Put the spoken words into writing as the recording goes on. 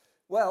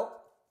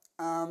Well,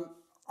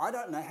 I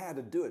don't know how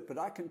to do it, but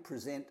I can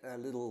present a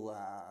little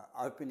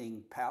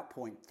opening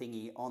PowerPoint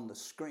thingy on the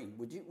screen.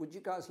 Would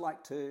you guys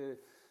like to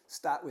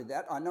start with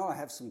that? I know I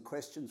have some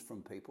questions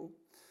from people,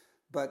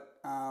 but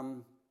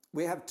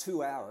we have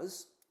 2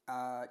 hours.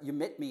 You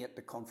met me at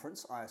the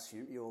conference, I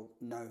assume. You'll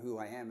know who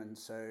I am, and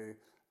so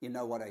you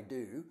know what I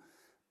do.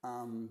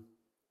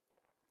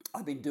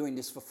 I've been doing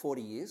this for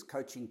 40 years,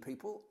 coaching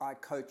people. I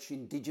coach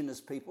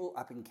Indigenous people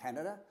up in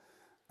Canada,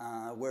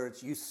 where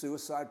it's youth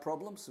suicide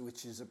problems,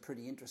 which is a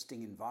pretty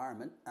interesting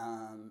environment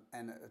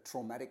and a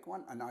traumatic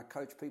one. And I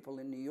coach people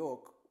in New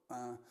York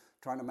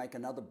trying to make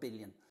another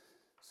billion.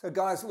 So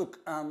guys, look,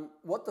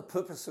 what the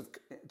purpose of,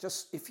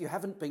 just if you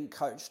haven't been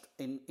coached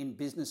in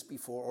business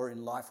before or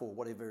in life or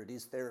whatever it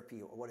is,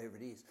 therapy or whatever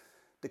it is,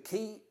 the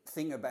key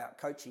thing about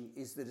coaching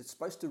is that it's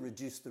supposed to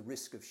reduce the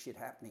risk of shit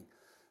happening.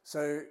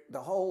 So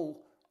the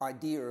whole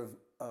idea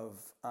of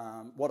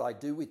what I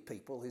do with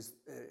people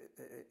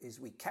is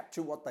we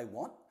capture what they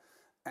want,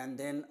 and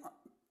then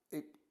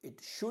it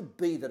should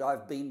be that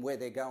I've been where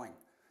they're going.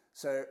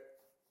 So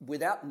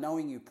without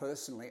knowing you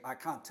personally, I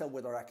can't tell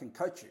whether I can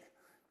coach you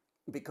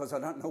because I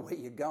don't know where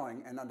you're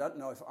going, and I don't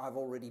know if I've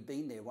already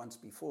been there once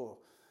before.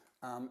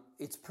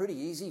 It's pretty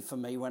easy for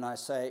me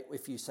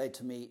if you say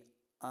to me,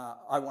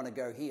 I want to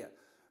go here,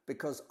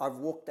 because I've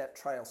walked that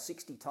trail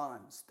 60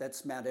 times.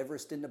 That's Mount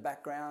Everest in the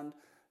background.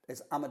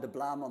 There's Ama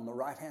Dablam on the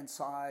right-hand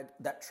side.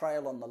 That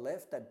trail on the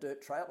left, that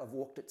dirt trail, I've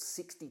walked it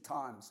 60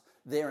 times,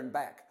 there and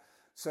back.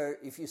 So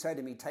if you say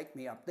to me, take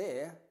me up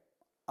there,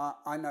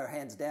 I know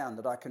hands down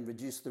that I can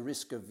reduce the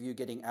risk of you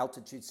getting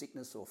altitude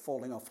sickness or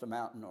falling off the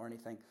mountain or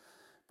anything.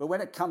 But when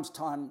it comes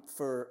time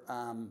for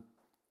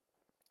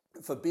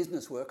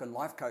business work and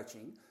life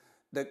coaching,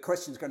 the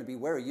question is going to be,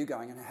 where are you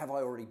going, and have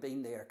I already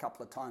been there a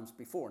couple of times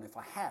before? And if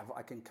I have,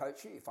 I can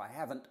coach you. If I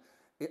haven't,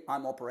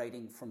 I'm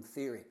operating from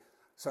theory.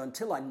 So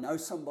until I know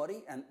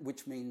somebody, and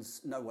which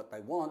means know what they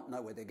want,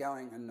 know where they're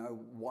going, and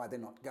know why they're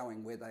not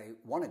going where they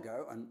want to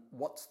go, and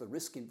what's the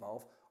risk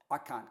involved, I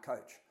can't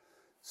coach.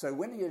 So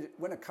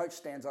when a coach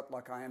stands up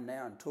like I am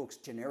now and talks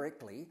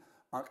generically,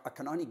 I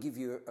can only give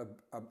you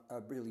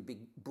a really big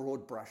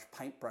broad brush,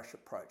 paintbrush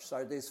approach.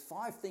 So there's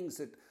 5 things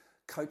that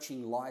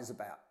coaching lies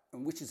about,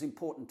 and which is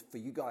important for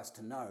you guys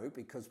to know,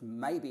 because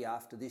maybe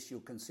after this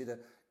you'll consider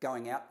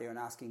going out there and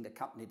asking the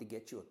company to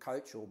get you a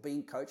coach or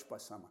being coached by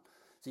someone.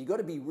 So you've got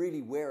to be really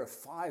aware of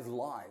 5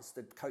 lies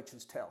that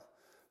coaches tell.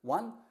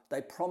 1,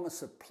 they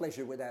promise a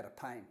pleasure without a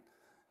pain.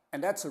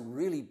 And that's a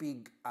really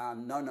big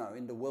no-no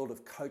in the world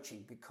of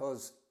coaching,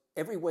 because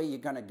everywhere you're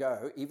going to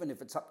go, even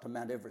if it's up to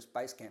Mount Everest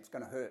Base Camp, it's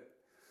going to hurt.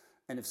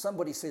 And if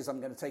somebody says, I'm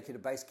going to take you to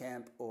base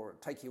camp or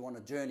take you on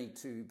a journey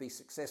to be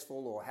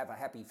successful or have a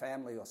happy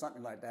family or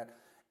something like that,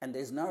 and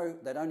they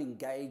don't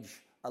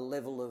engage a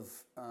level of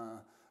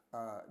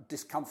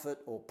discomfort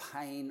or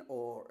pain,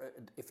 or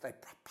if they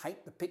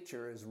paint the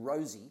picture as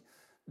rosy,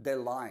 they're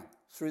lying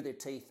through their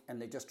teeth and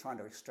they're just trying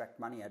to extract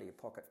money out of your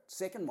pocket.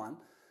 Second one,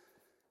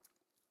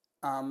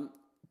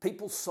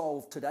 people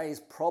solve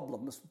today's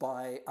problems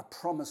by a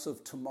promise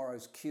of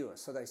tomorrow's cure.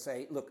 So they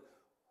say, look,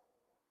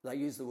 they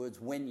use the words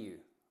when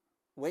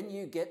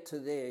you get to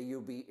there,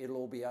 it'll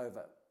all be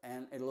over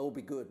and it'll all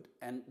be good.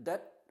 And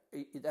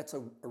that's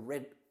a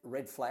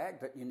red flag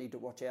that you need to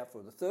watch out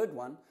for. The third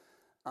one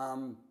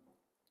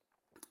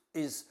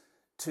is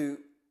to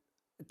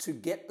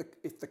get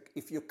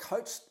if you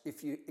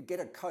get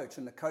a coach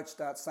and the coach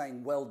starts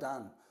saying well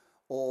done,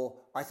 or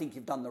I think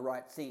you've done the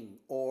right thing,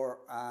 or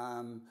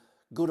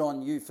good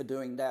on you for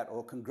doing that,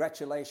 or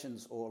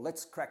congratulations, or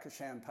let's crack a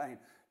champagne.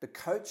 The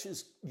coach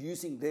is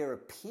using their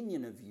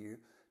opinion of you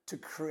to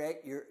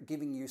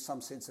giving you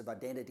some sense of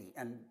identity,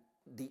 and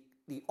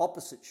the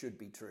opposite should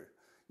be true.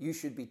 You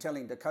should be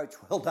telling the coach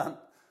well done,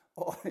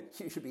 or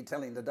you should be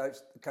telling the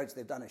coach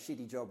they've done a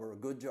shitty job or a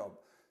good job.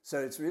 So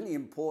it's really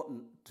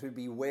important to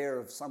be aware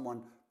of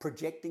someone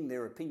projecting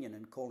their opinion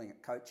and calling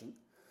it coaching.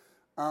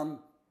 The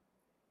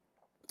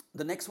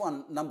next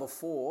one, number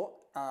 4,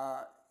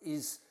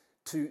 is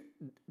to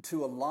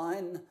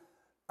align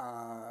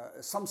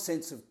some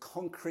sense of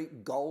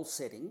concrete goal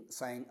setting,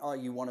 saying, oh,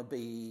 you want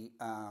to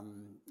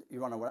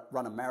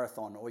run a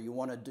marathon, or you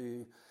want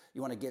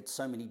to get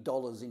so many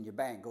dollars in your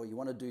bank, or you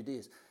want to do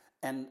this,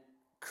 and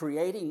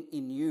creating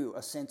in you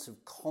a sense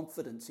of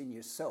confidence in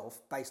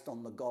yourself based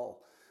on the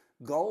goal.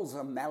 Goals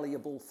are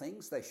malleable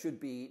things. They should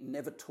be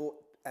never taught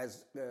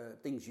as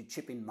things you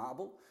chip in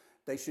marble.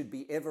 They should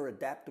be ever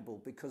adaptable,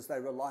 because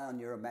they rely on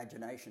your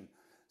imagination.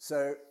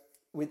 So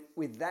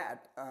with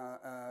that,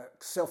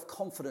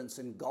 self-confidence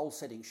and goal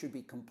setting should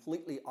be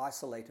completely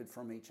isolated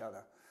from each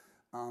other.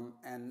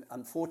 And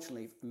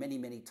unfortunately, many,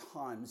 many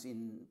times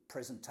in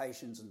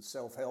presentations and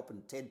self-help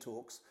and TED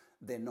Talks,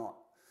 they're not.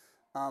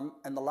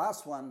 And the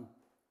last one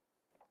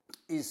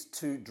is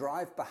to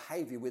drive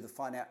behavior with a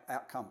finite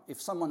outcome.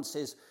 If someone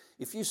says,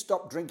 if you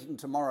stop drinking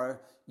tomorrow,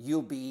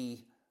 you'll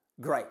be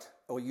great,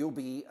 or you'll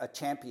be a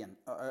champion,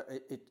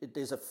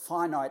 there's a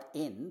finite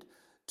end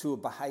to a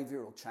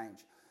behavioral change.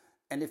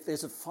 And if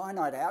there's a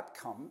finite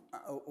outcome,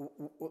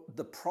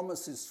 the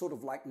promise is sort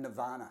of like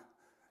nirvana.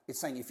 It's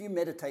saying if you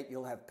meditate,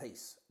 you'll have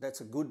peace. That's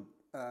a good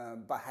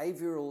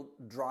behavioral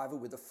driver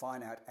with a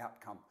finite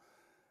outcome.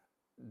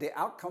 The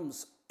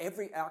outcomes,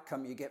 every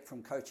outcome you get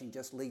from coaching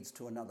just leads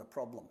to another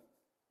problem.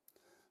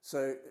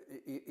 So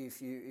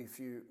if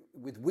you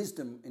with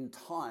wisdom in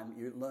time,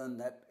 you learn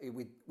that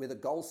with a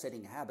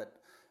goal-setting habit,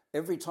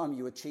 every time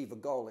you achieve a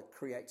goal, it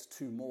creates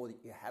two more that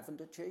you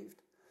haven't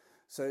achieved.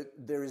 So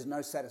there is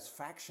no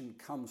satisfaction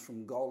comes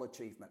from goal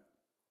achievement.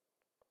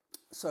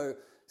 So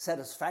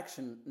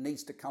satisfaction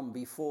needs to come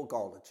before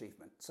goal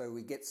achievement. So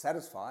we get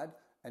satisfied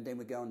and then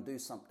we go and do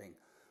something.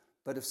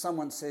 But if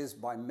someone says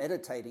by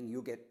meditating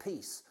you'll get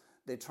peace,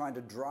 they're trying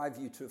to drive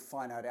you to a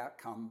finite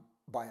outcome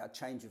by a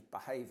change of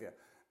behavior.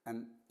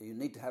 And you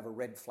need to have a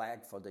red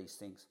flag for these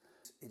things.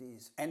 It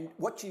is. And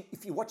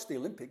if you watch the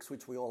Olympics,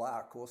 which we all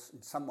are, of course,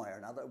 in some way or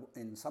another,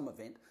 in some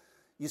event,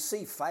 you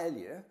see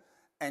failure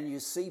and you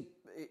see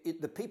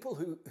the people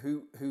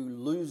who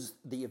lose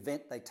the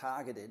event they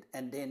targeted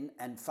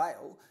and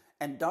fail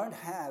and don't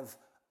have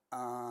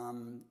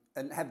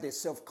and have their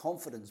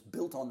self-confidence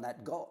built on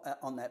that goal,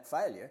 on that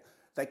failure,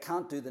 they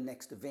can't do the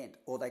next event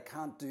or they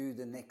can't do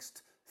the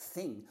next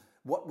thing.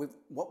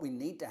 What we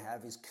need to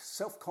have is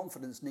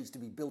self-confidence needs to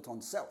be built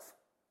on self,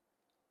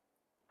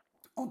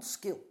 on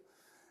skill,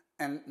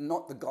 and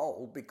not the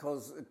goal,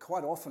 because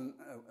quite often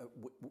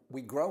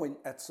we grow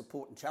at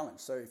support and challenge.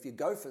 So if you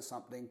go for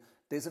something,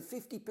 there's a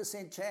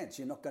 50% chance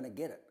you're not going to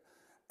get it.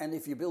 And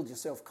if you build your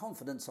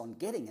self-confidence on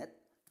getting it,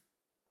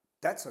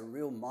 that's a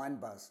real mind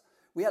buzz.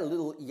 We had a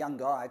little young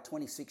guy,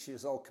 26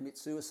 years old, commit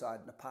suicide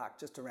in a park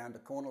just around the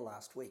corner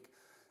last week.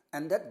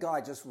 And that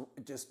guy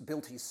just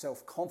built his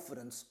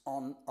self-confidence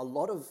on a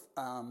lot of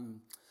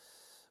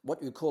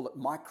what you call it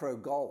micro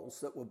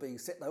goals that were being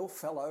set. They all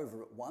fell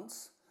over at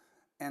once,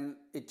 and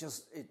it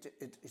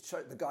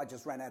showed the guy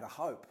just ran out of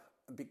hope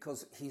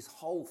because his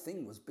whole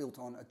thing was built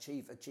on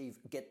achieve,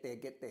 get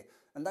there.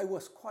 And they were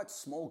quite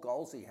small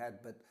goals he had,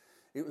 but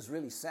it was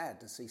really sad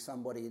to see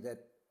somebody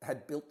that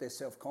had built their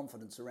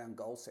self-confidence around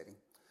goal setting.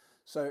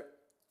 So,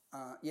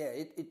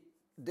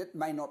 that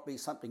may not be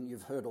something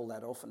you've heard all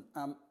that often.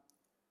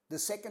 The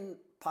second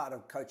part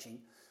of coaching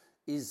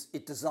is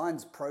it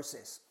designs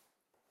process.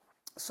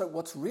 So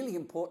what's really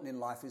important in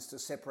life is to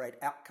separate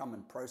outcome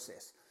and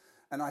process.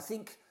 And I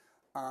think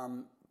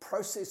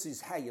process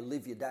is how you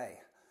live your day.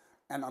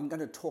 And I'm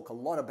going to talk a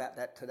lot about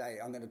that today.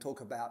 I'm going to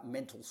talk about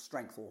mental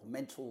strength or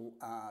mental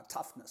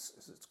toughness,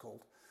 as it's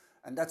called.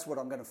 And that's what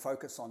I'm going to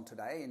focus on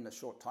today in the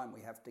short time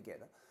we have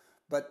together.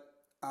 But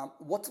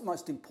what's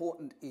most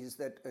important is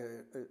that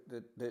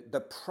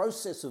the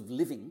process of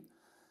living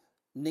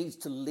needs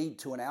to lead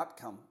to an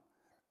outcome.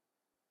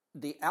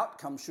 The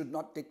outcome should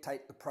not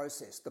dictate the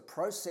process. The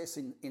process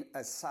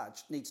as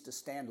such needs to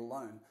stand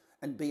alone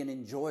and be an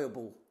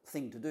enjoyable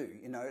thing to do.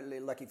 You know,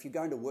 like if you're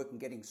going to work and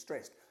getting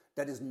stressed,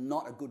 that is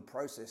not a good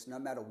process no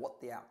matter what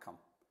the outcome.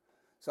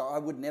 So I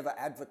would never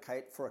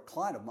advocate for a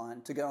client of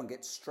mine to go and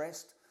get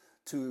stressed,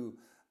 to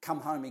come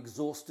home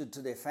exhausted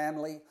to their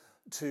family,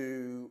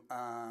 to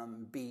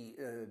be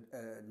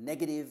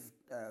negative,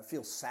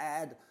 feel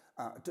sad,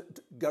 to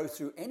go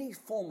through any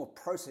form of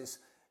process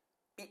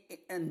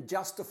and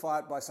justify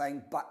it by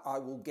saying, but I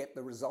will get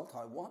the result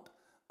I want.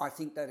 I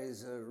think that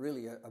is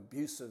really an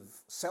abuse of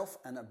self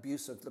and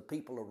abuse of the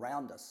people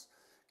around us.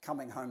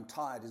 Coming home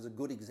tired is a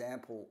good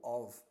example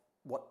of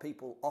what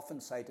people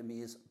often say to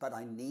me is, but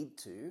I need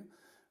to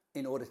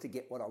in order to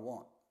get what I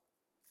want.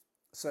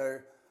 So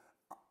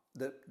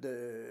the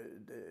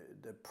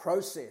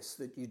process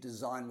that you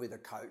design with a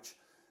coach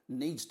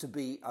needs to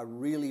be a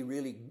really,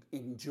 really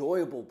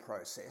enjoyable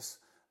process,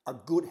 a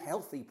good,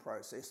 healthy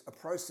process, a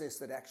process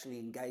that actually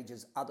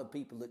engages other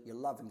people that you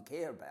love and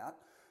care about,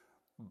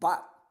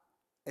 but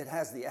it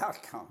has the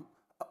outcome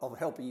of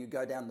helping you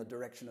go down the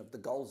direction of the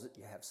goals that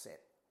you have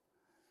set.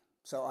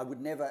 So I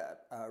would never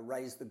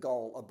raise the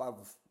goal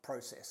above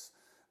process.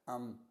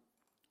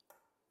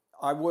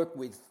 I work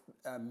with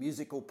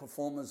musical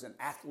performers and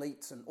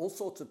athletes and all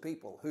sorts of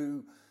people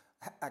who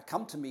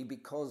come to me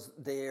because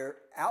their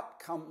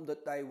outcome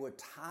that they were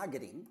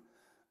targeting,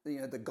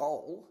 the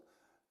goal,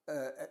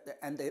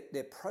 and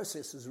their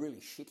process is really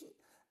shitty,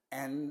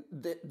 and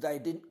they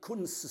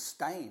couldn't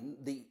sustain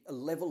the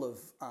level of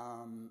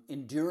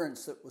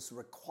endurance that was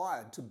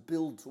required to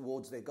build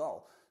towards their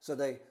goal. So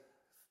they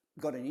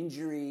got an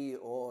injury,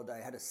 or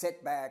they had a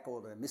setback, or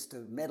they missed a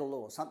medal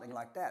or something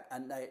like that,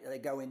 and they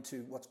go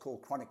into what's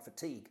called chronic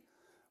fatigue,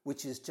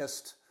 which is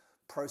just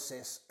a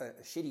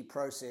shitty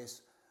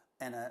process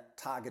and a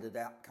targeted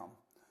outcome.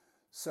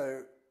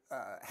 So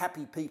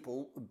happy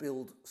people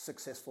build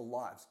successful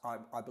lives.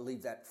 I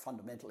believe that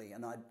fundamentally,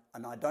 and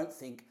I don't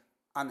think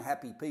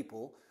unhappy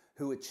people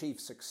who achieve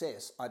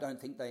success, I don't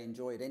think they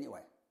enjoy it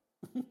anyway.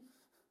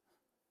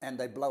 And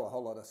they blow a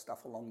whole lot of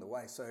stuff along the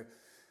way. So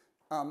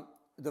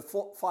the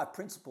 5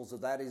 principles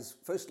of that is,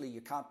 firstly,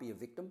 you can't be a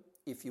victim.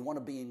 If you want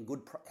to be in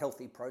good,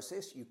 healthy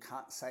process, you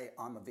can't say,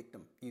 I'm a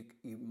victim.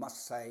 You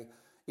must say,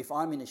 if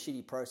I'm in a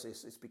shitty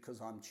process, it's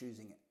because I'm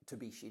choosing it to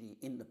be shitty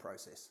in the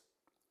process.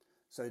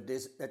 So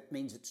that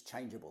means it's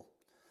changeable.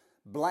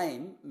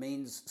 Blame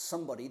means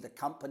somebody, the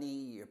company,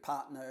 your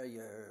partner,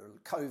 your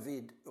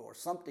COVID or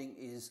something,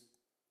 is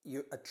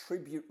you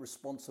attribute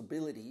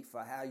responsibility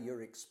for how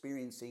you're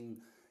experiencing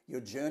your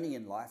journey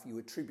in life. You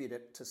attribute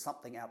it to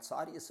something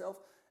outside of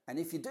yourself. And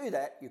if you do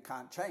that, you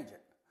can't change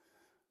it,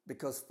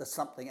 because there's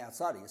something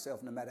outside of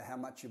yourself. No matter how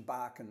much you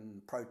bark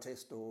and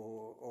protest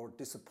or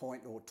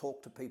disappoint or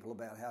talk to people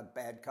about how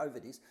bad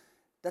COVID is,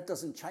 that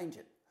doesn't change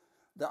it.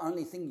 The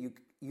only thing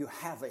you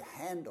have a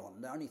hand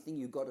on, the only thing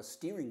you've got a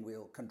steering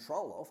wheel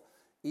control of,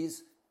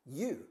 is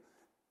you.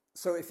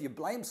 So if you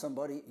blame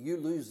somebody, you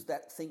lose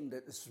that thing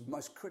that is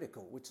most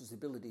critical, which is the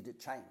ability to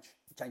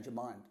change your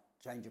mind,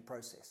 change your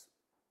process.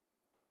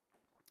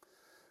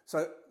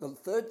 So the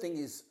third thing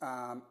is,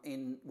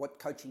 in what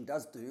coaching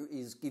does do,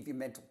 is give you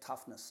mental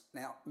toughness.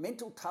 Now,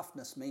 mental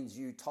toughness means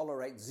you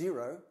tolerate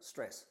zero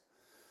stress.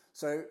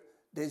 So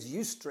there's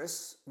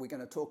eustress, we're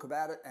going to talk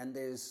about it, and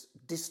there's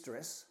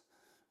distress.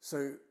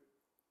 So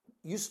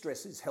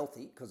eustress is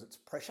healthy because it's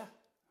pressure,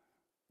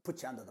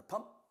 puts you under the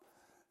pump,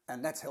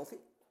 and that's healthy.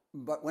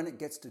 But when it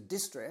gets to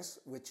distress,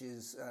 which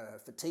is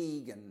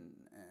fatigue and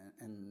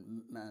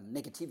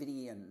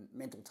negativity and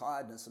mental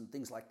tiredness and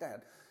things like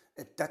that,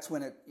 that's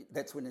when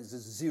there's a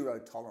zero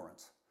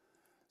tolerance.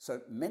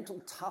 So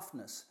mental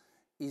toughness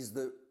is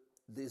the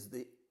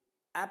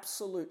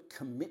absolute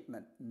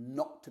commitment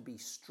not to be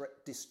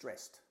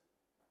distressed.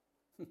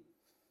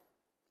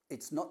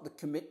 It's not the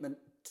commitment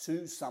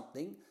to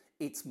something,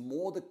 it's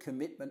more the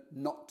commitment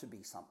not to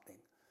be something.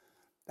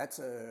 That's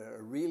a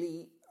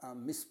really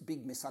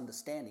big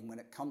misunderstanding when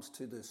it comes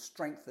to the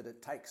strength that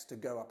it takes to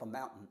go up a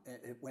mountain.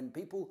 When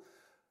people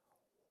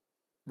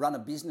run a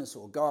business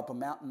or go up a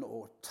mountain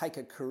or take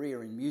a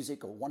career in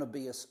music or want to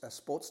be a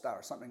sports star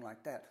or something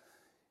like that,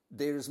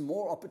 there's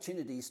more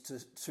opportunities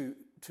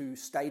to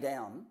stay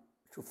down,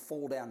 to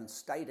fall down and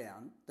stay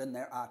down, than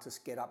there are to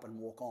get up and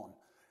walk on.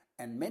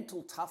 And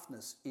mental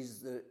toughness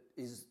is the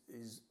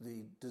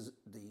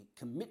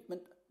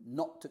commitment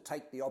not to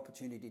take the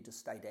opportunity to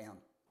stay down.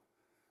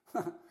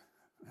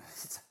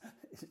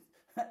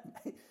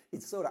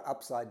 It's sort of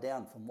upside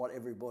down from what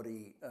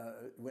everybody,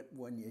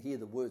 when you hear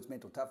the words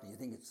mental toughness, you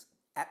think it's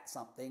at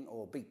something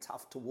or be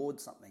tough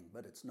towards something,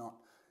 but it's not.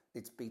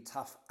 It's be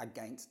tough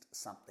against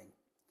something.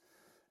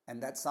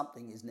 And that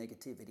something is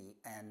negativity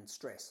and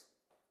stress.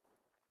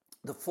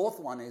 The fourth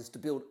one is to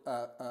build,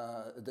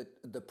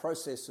 the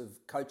process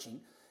of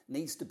coaching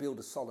needs to build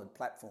a solid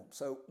platform.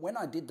 So when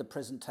I did the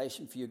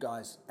presentation for you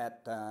guys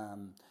at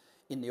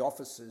in the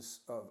offices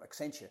of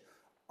Accenture,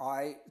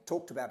 I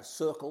talked about a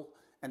circle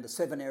and the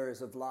 7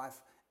 areas of life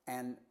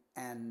and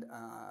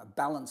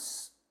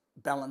balance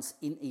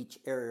in each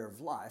area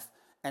of life,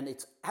 and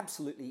it's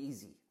absolutely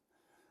easy.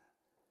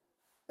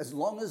 As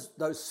long as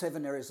those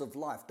 7 areas of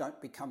life don't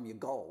become your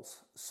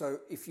goals. So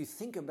if you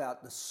think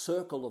about the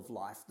circle of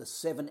life, the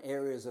 7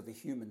 areas of a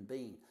human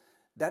being,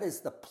 that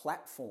is the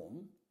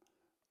platform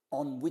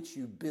on which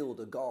you build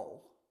a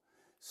goal.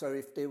 So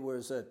if there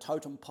was a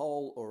totem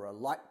pole or a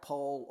light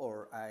pole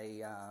or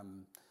a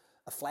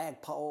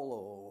flag pole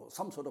or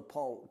some sort of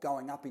pole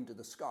going up into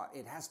the sky,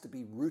 it has to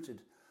be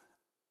rooted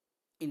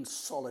in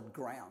solid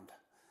ground.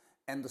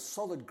 And the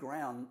solid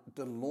ground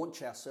to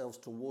launch ourselves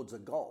towards a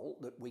goal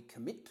that we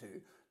commit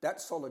to, that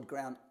solid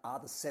ground are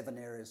the 7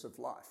 areas of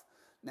life.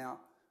 Now,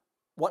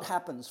 what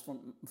happens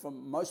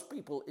from most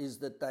people is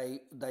that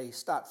they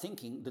start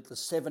thinking that the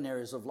 7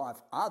 areas of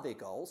life are their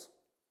goals,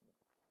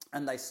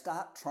 and they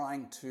start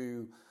trying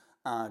to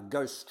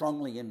go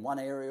strongly in one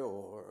area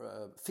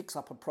or fix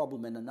up a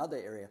problem in another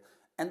area.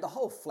 And the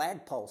whole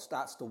flagpole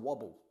starts to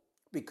wobble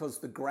because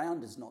the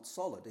ground is not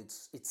solid,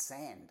 it's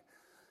sand.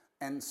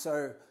 And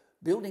so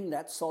building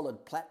that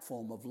solid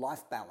platform of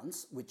life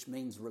balance, which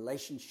means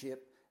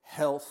relationship,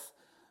 health,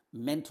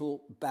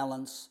 mental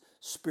balance,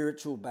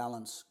 spiritual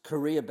balance,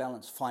 career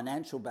balance,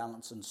 financial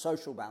balance, and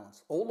social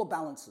balance, all the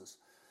balances,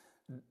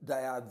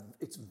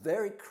 it's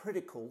very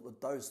critical that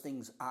those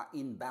things are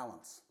in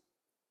balance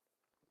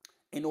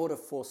in order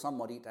for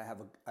somebody to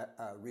have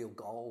a real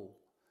goal.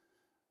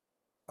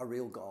 A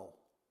real goal.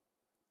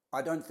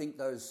 I don't think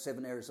those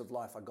 7 areas of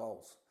life are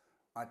goals.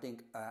 I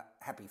think a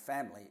happy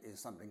family is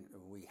something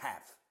we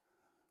have.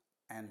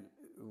 And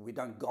we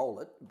don't goal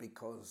it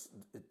because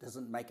it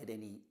doesn't make it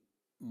any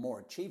more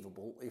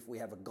achievable. If we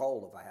have a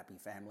goal of a happy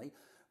family,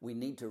 we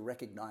need to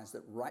recognize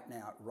that right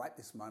now, right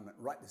this moment,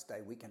 right this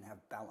day, we can have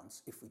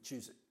balance if we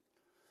choose it.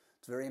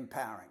 It's very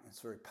empowering.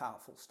 It's very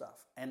powerful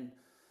stuff. And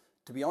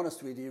to be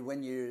honest with you,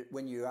 when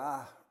you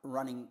are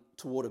running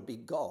toward a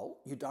big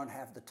goal, you don't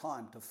have the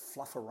time to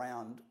fluff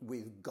around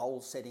with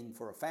goal setting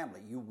for a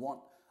family. You want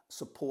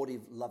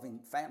supportive, loving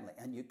family,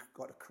 and you've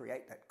got to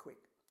create that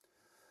quick.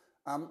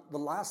 The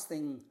last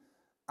thing,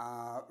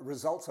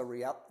 results are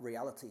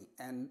reality.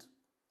 And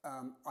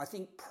I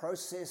think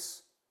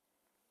process,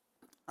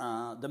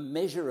 the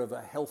measure of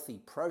a healthy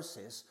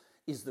process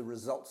is the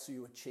results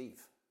you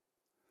achieve.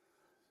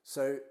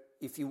 So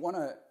if you want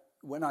to,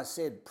 when I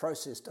said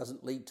process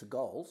doesn't lead to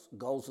goals,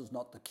 goals is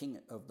not the king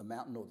of the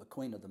mountain or the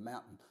queen of the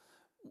mountain.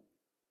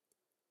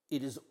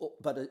 It is,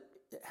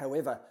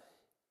 however,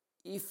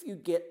 if you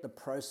get the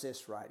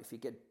process right, if you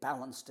get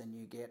balanced and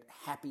you get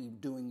happy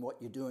doing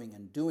what you're doing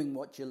and doing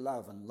what you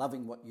love and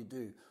loving what you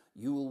do,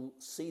 you will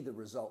see the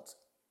results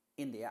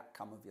in the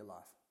outcome of your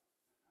life.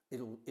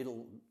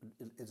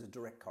 It's a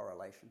direct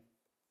correlation.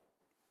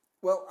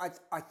 Well,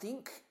 I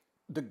think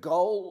the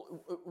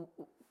goal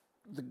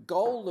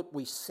that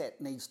we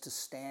set needs to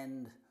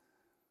stand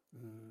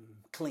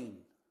clean.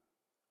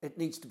 It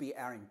needs to be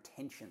our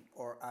intention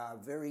or our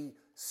very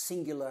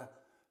singular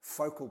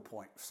focal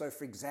point. So,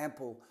 for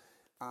example,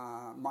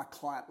 my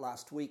client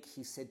last week,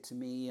 he said to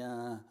me,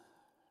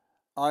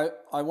 I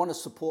want to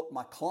support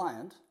my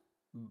client,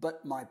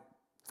 but my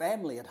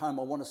family at home,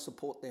 I want to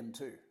support them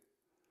too.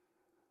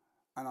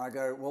 And I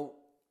go, well,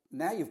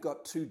 now you've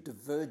got two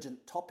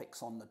divergent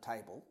topics on the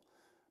table,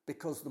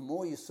 because the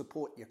more you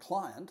support your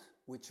client,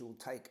 which will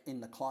take,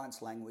 in the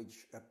client's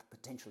language,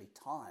 potentially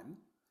time,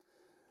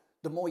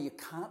 the more you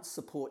can't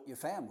support your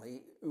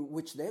family,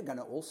 which they're going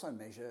to also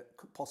measure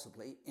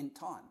possibly in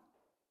time.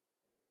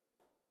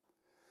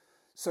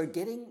 So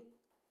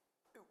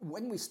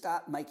when we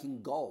start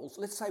making goals,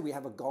 let's say we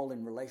have a goal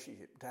in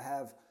relationship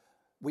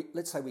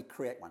let's say we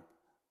create one.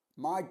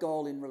 My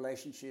goal in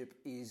relationship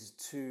is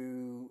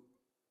to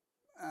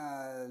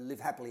live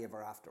happily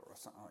ever after, or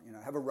something,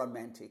 have a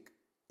romantic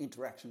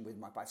interaction with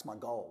my partner. It's my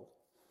goal.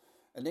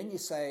 And then you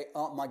say,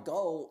 my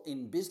goal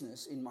in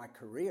business, in my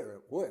career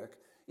at work,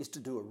 is to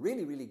do a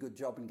really, really good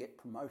job and get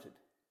promoted.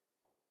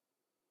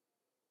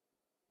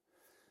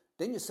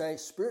 Then you say,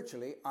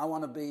 spiritually, I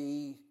want to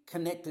be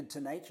connected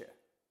to nature.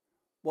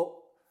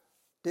 Well,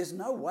 there's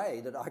no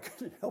way that I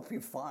can help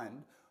you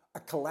find a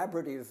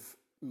collaborative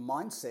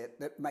mindset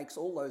that makes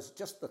all those,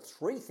 just the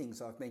three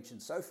things I've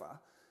mentioned so far,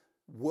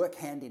 work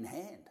hand in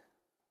hand.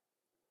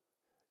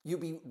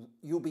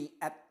 You'll be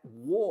at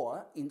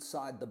war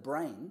inside the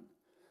brain,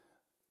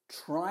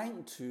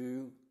 trying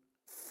to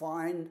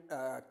find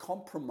a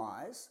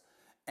compromise,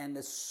 and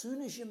as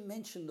soon as you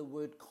mention the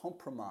word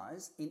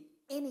compromise in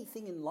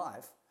anything in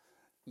life,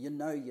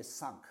 you're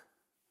sunk.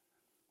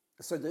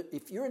 So that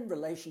if you're in a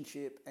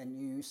relationship and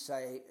you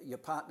say, your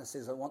partner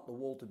says, I want the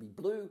wall to be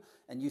blue,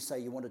 and you say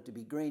you want it to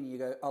be green, and you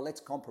go, let's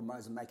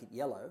compromise and make it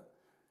yellow,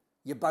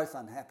 you're both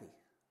unhappy.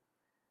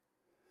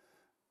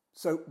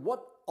 So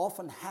what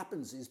often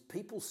happens is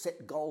people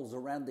set goals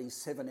around these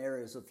 7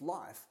 areas of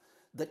life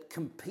that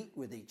compete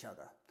with each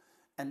other.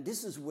 And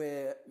this is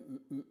where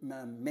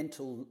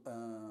mental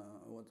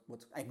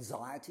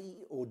anxiety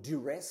or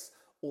duress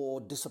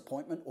or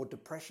disappointment or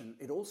depression,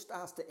 it all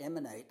starts to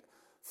emanate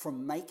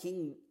from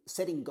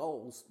setting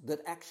goals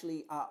that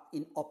actually are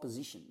in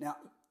opposition. Now,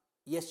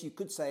 yes, you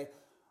could say,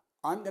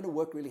 I'm going to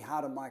work really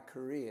hard on my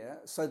career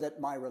so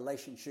that my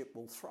relationship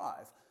will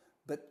thrive.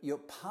 But your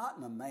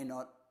partner may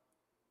not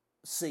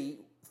see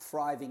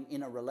thriving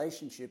in a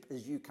relationship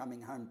as you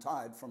coming home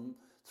tired from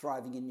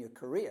thriving in your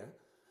career.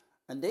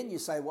 And then you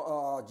say,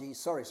 well,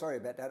 sorry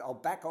about that. I'll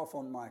back off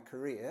on my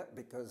career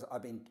because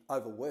I've been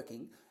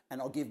overworking,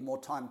 and I'll give more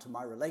time to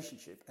my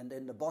relationship. And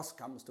then the boss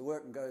comes to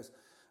work and goes,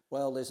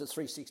 well, there's a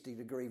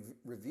 360-degree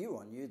review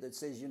on you that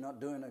says you're not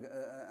doing an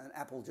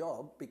Apple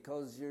job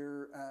because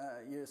you're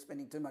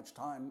spending too much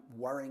time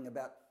worrying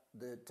about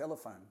the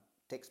telephone,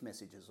 text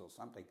messages or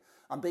something.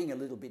 I'm being a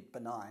little bit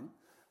benign,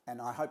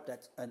 and I hope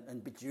that's and a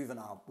bit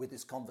juvenile with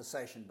this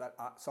conversation, but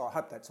so I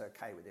hope that's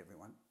okay with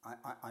everyone.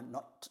 I'm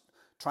not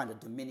trying to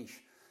diminish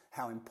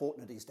how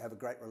important it is to have a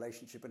great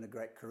relationship and a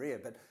great career,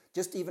 but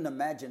just even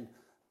imagine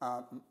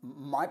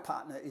my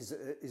partner is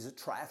a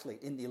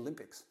triathlete in the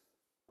Olympics,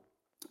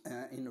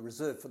 in the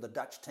reserve for the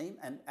Dutch team,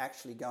 and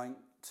actually going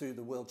to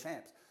the world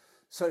champs.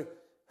 So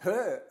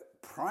her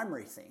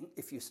primary thing,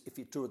 if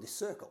you draw this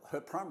circle,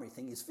 her primary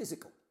thing is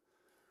physical.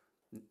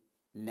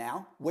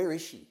 Now, where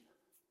is she?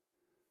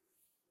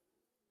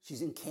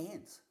 She's in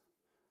Cairns.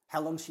 How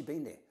long's she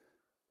been there?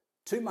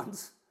 2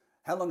 months.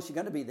 How long is she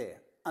going to be there?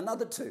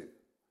 Another 2.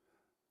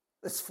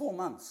 That's 4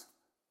 months.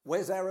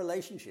 Where's our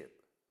relationship?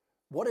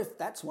 What if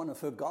that's one of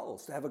her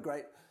goals, to have a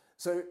great...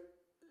 So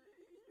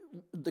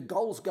the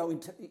goals go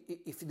into...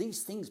 If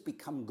these things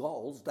become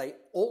goals, they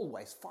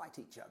always fight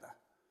each other.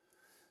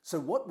 So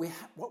what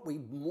we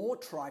more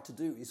try to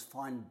do is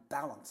find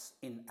balance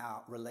in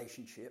our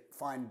relationship,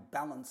 find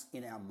balance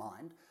in our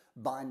mind,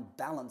 find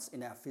balance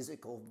in our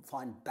physical,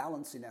 find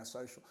balance in our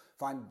social,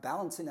 find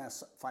balance in our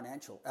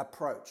financial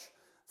approach,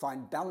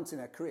 find balance in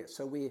our career.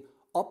 So we're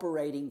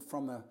operating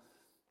from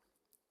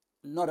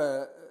not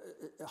a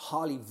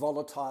highly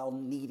volatile,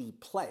 needy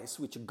place,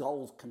 which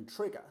goals can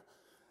trigger.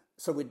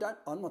 So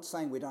I'm not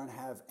saying we don't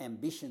have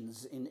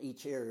ambitions in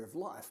each area of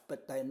life,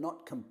 but they're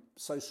not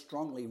so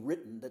strongly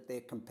written that they're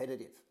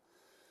competitive.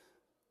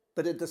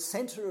 But at the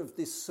center of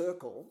this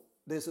circle,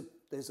 there's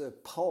a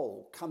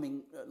pole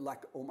coming,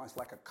 almost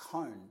like a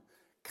cone,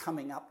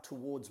 coming up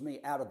towards me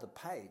out of the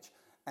page.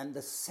 And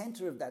the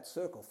center of that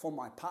circle for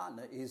my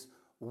partner is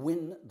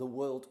win the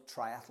world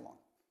triathlon.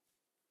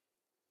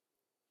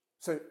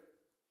 So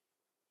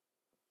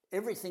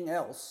everything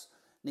else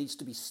needs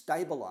to be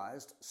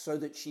stabilized so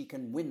that she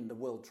can win the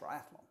world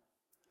triathlon.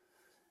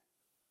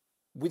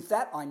 With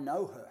that, I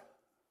know her.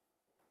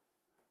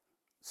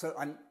 So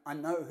I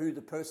know who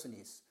the person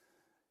is.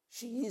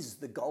 She is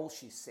the goal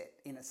she set.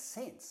 In a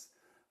sense,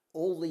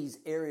 all these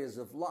areas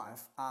of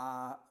life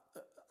are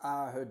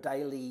her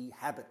daily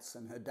habits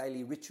and her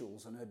daily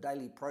rituals and her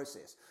daily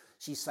process.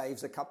 She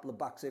saves a couple of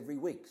bucks every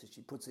week, so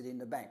she puts it in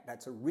the bank.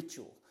 That's a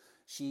ritual.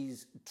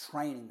 She's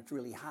training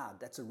really hard.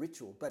 That's a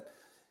ritual. But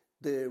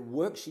the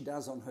work she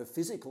does on her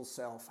physical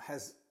self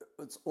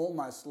it's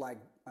almost like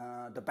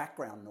the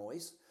background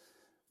noise.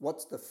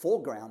 What's the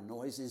foreground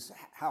noise is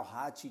how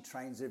hard she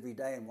trains every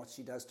day and what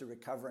she does to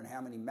recover and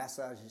how many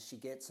massages she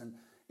gets. And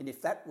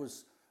if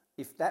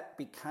that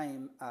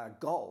became a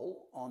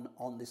goal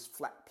on this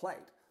flat plate,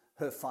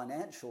 her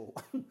financial,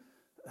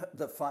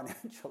 the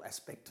financial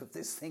aspect of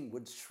this thing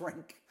would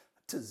shrink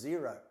to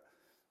zero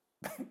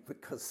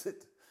because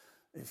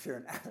if you're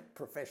a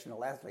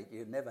professional athlete,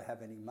 you never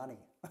have any money.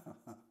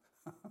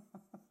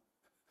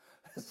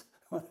 It's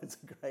one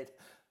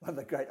of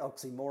the great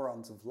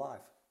oxymorons of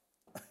life.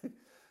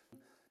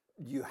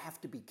 You have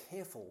to be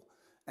careful.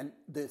 And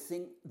the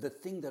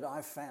thing that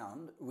I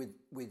found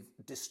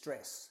with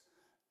distress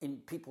in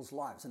people's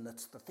lives, and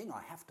that's the thing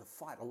I have to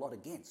fight a lot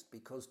against,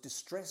 because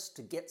distress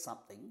to get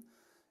something,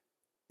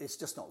 it's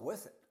just not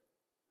worth it.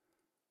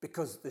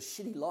 Because the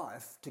shitty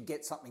life to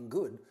get something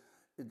good,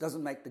 it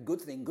doesn't make the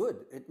good thing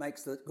good. It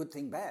makes the good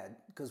thing bad.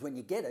 Because when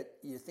you get it,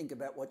 you think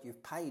about what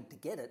you've paid to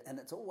get it, and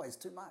it's always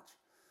too much.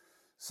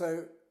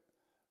 So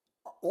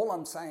all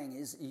I'm saying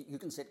is you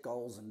can set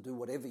goals and do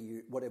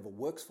whatever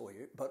works for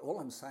you, but all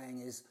I'm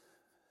saying is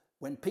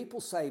when people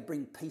say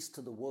bring peace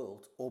to the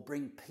world or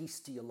bring peace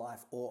to your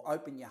life or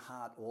open your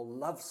heart or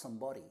love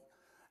somebody,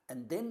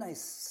 and then they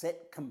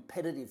set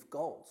competitive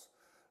goals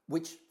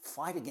which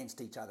fight against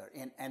each other,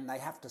 and they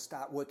have to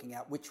start working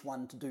out which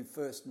one to do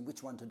first and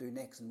which one to do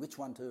next and which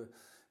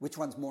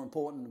one's more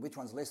important and which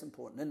one's less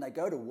important. Then they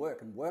go to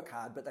work and work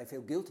hard, but they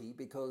feel guilty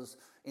because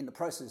in the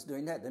process of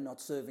doing that, they're not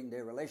serving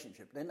their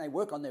relationship. Then they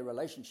work on their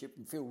relationship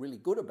and feel really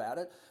good about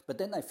it, but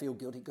then they feel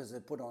guilty because they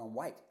put on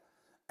weight.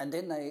 And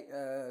then they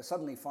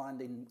suddenly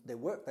find in their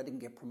work they didn't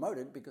get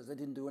promoted because they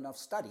didn't do enough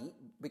study,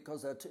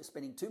 because they're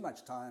spending too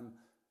much time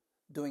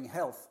doing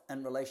health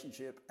and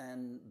relationship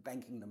and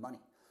banking the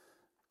money.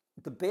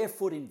 The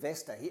Barefoot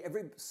Investor,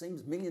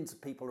 seems millions of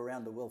people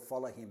around the world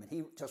follow him, and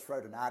he just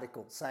wrote an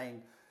article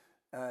saying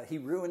he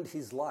ruined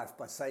his life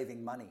by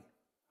saving money.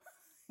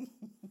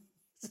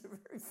 It's a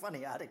very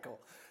funny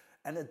article.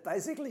 And it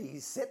basically, he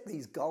set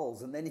these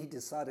goals and then he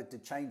decided to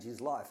change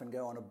his life and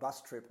go on a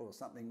bus trip or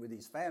something with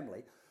his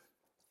family.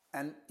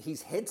 And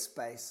his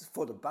headspace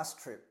for the bus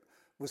trip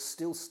was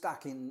still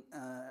stuck in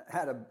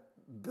how to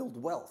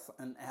build wealth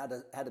and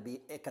how to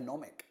be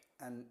economic.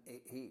 And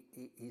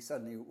he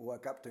suddenly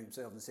woke up to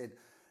himself and said,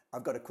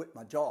 I've got to quit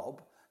my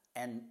job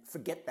and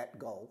forget that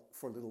goal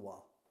for a little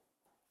while.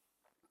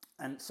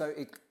 And so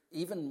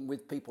even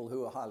with people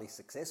who are highly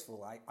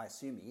successful, I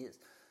assume he is,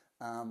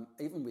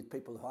 even with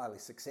people who are highly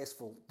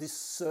successful, this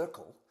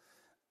circle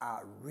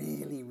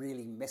really,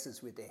 really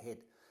messes with their head.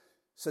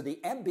 So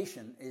the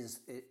ambition is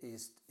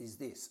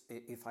this,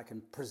 if I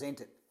can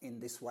present it in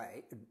this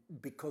way,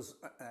 because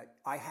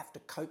I have to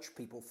coach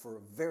people for a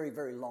very,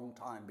 very long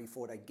time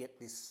before they get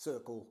this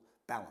circle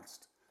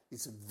balanced.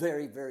 It's a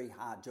very, very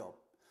hard job.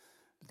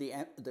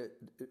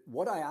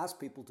 What I ask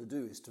people to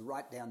do is to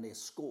write down their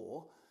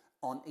score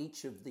on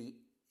each of the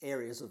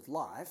areas of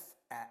life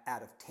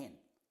out of 10.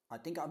 I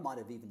think I might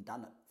have even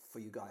done it for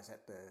you guys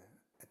at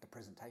the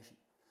presentation.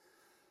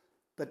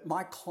 But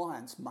my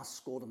clients must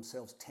score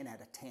themselves 10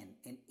 out of 10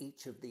 in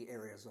each of the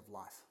areas of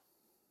life.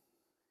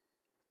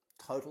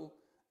 Total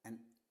and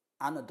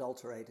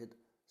unadulterated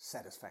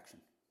satisfaction.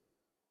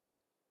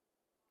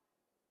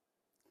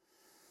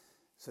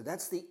 So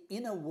that's the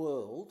inner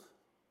world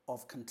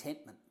of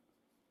contentment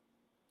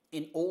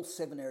in all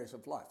 7 areas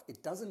of life.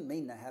 It doesn't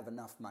mean they have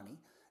enough money.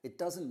 It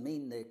doesn't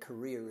mean their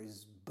career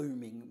is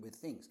booming with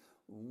things.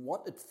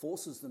 What it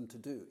forces them to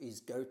do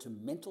is go to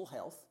mental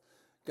health,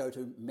 go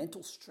to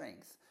mental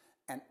strength,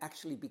 and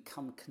actually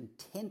become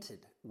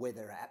contented where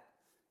they're at,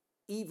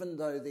 even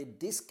though they're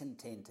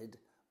discontented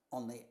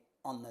on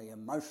the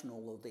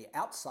emotional or the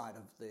outside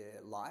of their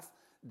life.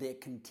 They're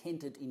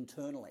contented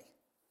internally.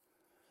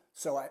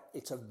 So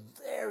it's a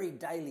very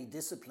daily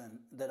discipline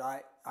that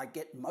I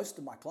get most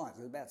of my clients,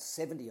 there's about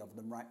 70 of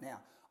them right now,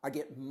 I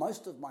get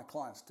most of my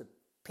clients to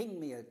ping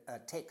me a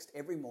text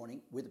every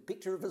morning with a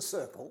picture of a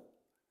circle,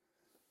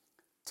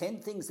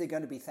 10 things they're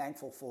going to be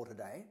thankful for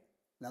today.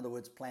 In other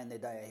words, plan their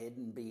day ahead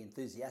and be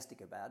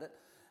enthusiastic about it,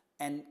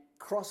 and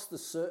put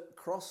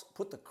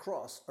the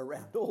cross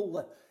around all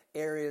the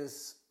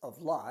areas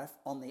of life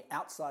on the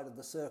outside of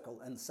the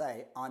circle and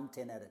say, I'm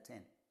 10 out of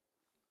 10.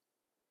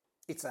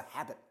 It's a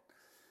habit.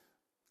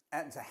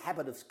 And it's a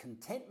habit of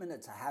contentment,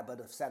 it's a habit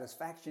of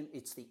satisfaction,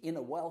 it's the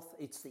inner wealth,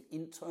 it's the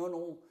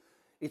internal,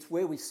 it's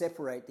where we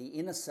separate the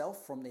inner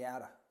self from the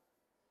outer.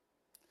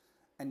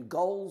 And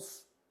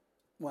goals,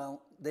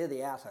 well, they're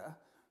the outer,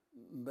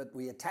 but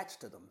we attach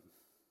to them.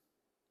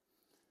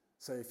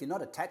 So if you're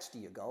not attached to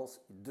your goals,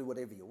 you do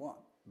whatever you want.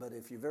 But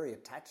if you're very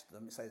attached to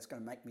them, you say it's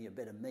going to make me a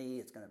better me,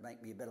 it's going to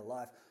make me a better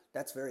life,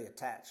 that's very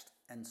attached.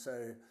 And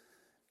so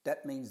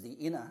that means the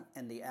inner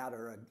and the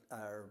outer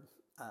are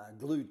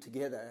glued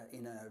together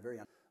in a very...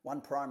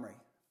 One primary,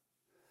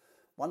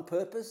 one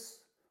purpose,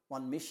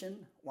 one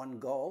mission, one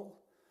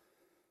goal.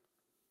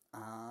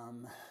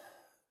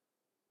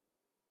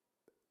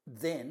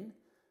 Then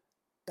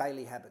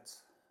daily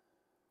habits.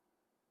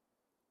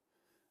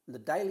 The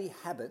daily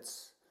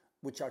habits,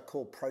 which I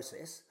call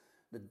process,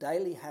 the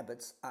daily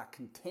habits are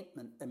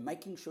contentment and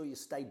making sure you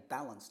stay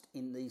balanced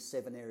in these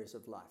 7 areas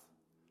of life.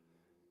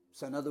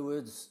 So in other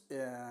words,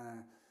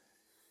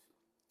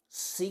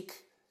 seek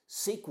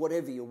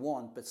whatever you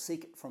want, but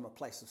seek it from a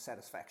place of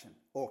satisfaction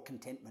or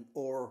contentment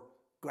or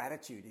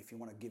gratitude, if you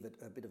want to give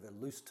it a bit of a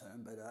loose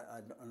term, but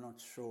I'm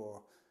not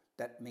sure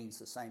that means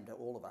the same to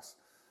all of us.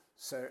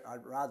 So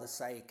I'd rather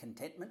say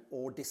contentment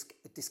or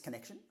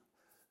disconnection.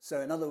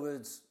 So in other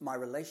words, my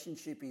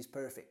relationship is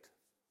perfect,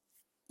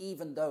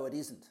 even though it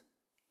isn't.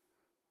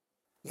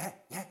 Yeah.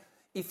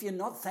 If you're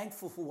not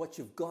thankful for what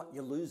you've got,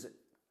 you lose it.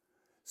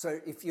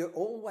 So if you're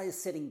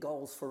always setting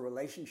goals for a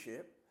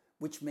relationship,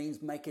 which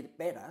means make it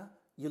better,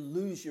 you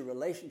lose your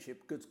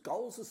relationship because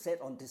goals are set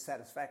on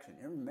dissatisfaction.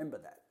 You remember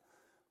that.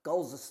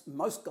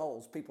 Most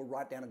goals, people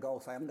write down a goal,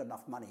 say, I haven't got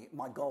enough money.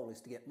 My goal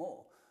is to get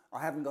more.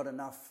 I haven't got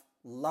enough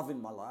love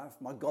in my life.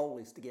 My goal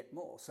is to get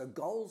more. So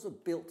goals are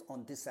built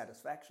on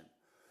dissatisfaction.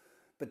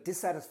 But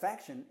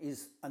dissatisfaction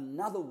is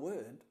another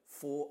word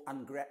for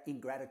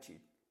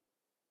ingratitude.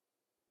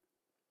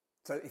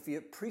 So if you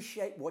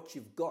appreciate what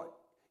you've got,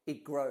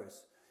 it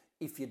grows.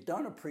 If you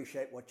don't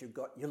appreciate what you've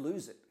got, you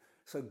lose it.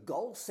 So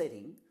goal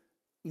setting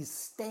is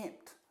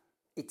stamped.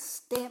 It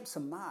stamps a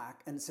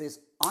mark and says,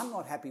 I'm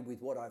not happy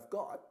with what I've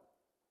got.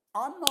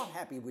 I'm not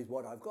happy with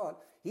what I've got.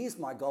 Here's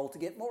my goal to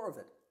get more of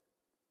it.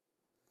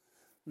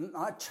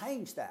 I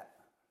changed that.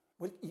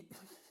 Well,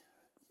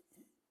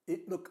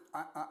 look,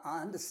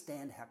 I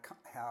understand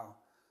how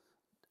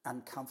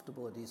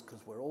uncomfortable it is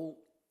because we're all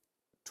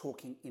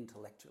talking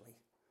intellectually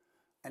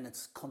and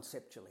it's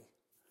conceptually.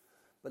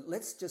 But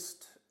let's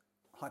just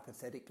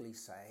hypothetically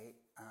say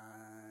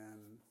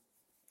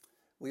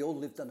we all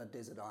lived on a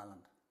desert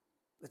island.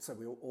 Let's say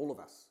all of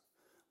us.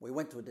 We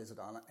went to a desert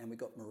island and we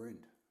got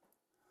marooned.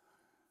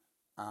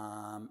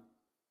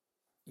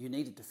 We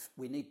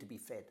need to be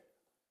fed.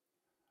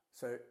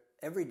 So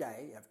every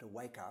day you have to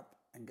wake up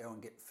and go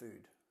and get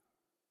food.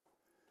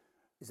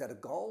 Is that a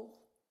goal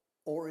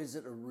or is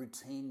it a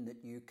routine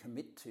that you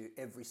commit to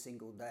every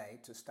single day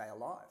to stay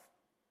alive?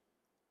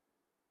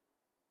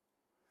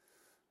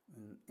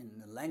 In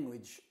the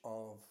language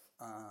of,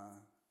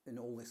 in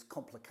all this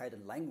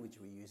complicated language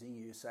we're using,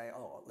 you say,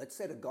 let's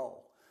set a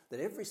goal that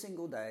every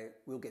single day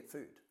we'll get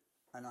food.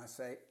 And I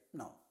say,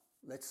 no,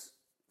 let's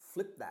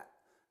flip that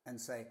and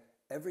say,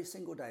 every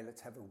single day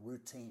let's have a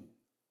routine,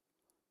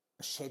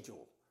 a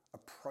schedule, a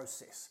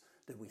process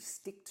that we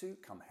stick to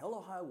come hell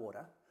or high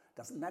water.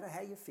 Doesn't matter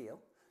how you feel,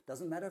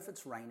 doesn't matter if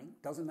it's raining,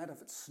 doesn't matter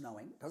if it's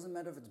snowing, doesn't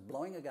matter if it's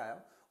blowing a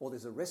gale or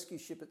there's a rescue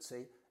ship at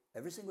sea.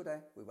 Every single day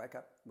we wake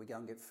up, we go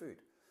and get food.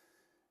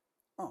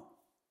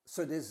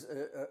 So there's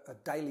a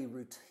daily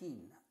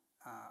routine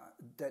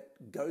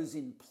that goes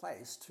in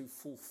place to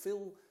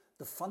fulfill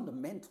the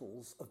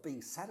fundamentals of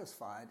being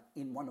satisfied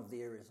in one of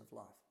the areas of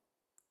life.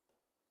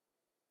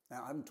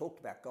 Now, I haven't talked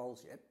about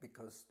goals yet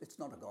because it's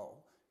not a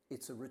goal,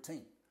 it's a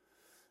routine.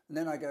 And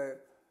then I go,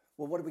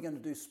 well, what are we going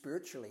to do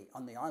spiritually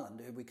on the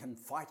island? We can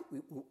fight,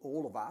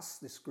 all of us,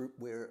 this group,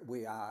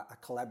 we are a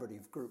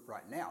collaborative group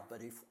right now,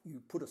 but if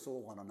you put us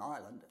all on an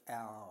island,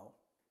 our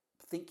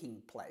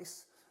thinking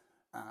place,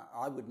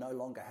 I would no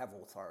longer have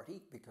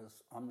authority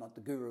because I'm not the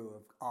guru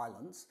of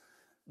islands.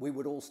 We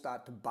would all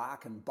start to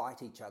bark and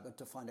bite each other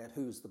to find out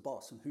who's the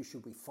boss and who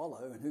should we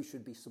follow and who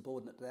should be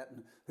subordinate to that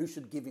and who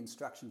should give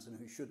instructions and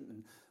who shouldn't,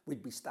 and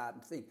we'd be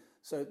starting to think.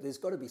 So there's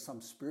got to be some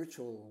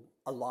spiritual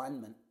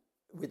alignment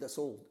with us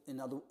all,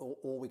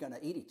 or we're going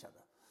to eat each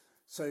other.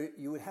 So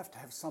you would have to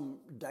have some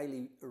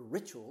daily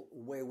ritual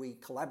where we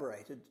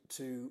collaborated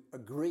to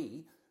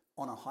agree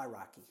on a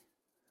hierarchy.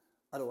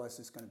 Otherwise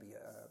there's going to be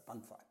a bun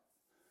fight.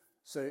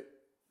 So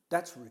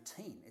that's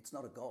routine. It's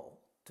not a goal.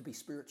 To be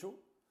spiritual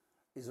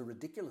is a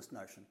ridiculous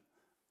notion.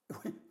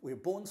 We're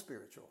born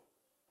spiritual.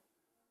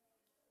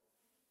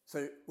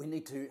 So we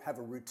need to have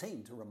a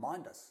routine to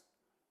remind us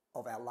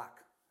of our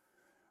luck.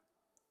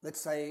 Let's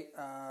say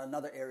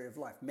another area of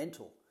life,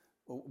 mental.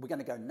 We're going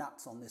to go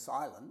nuts on this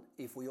island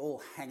if we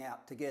all hang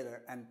out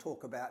together and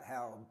talk about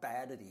how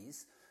bad it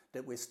is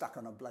that we're stuck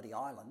on a bloody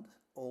island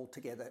all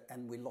together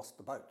and we lost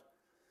the boat.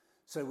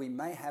 So we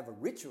may have a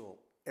ritual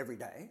every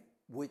day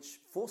which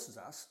forces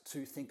us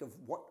to think of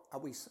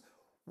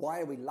why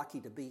are we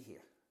lucky to be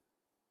here?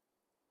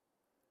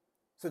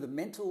 So the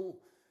mental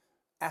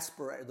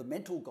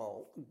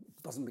goal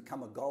doesn't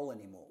become a goal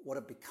anymore. What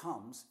it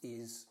becomes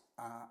is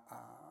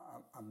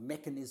a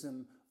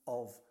mechanism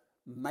of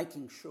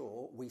making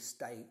sure we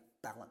stay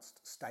balanced,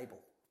 stable.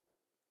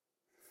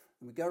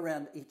 And we go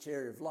around each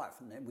area of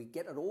life and then we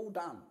get it all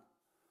done.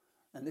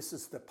 And this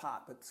is the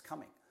part that's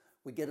coming.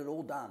 We get it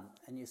all done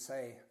and you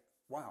say,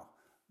 wow,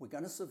 We're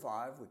going to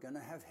survive. We're going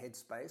to have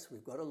headspace.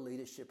 We've got a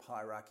leadership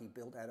hierarchy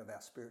built out of our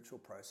spiritual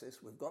process.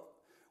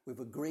 We've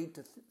agreed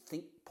to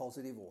think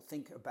positive or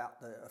think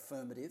about the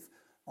affirmative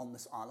on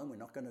this island. We're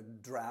not going to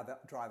drive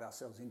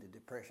ourselves into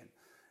depression.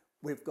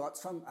 We've got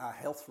some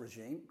health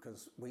regime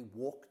because we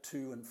walk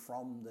to and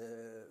from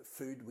the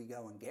food we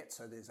go and get.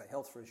 So there's a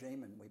health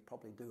regime, and we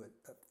probably do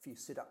a few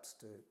sit-ups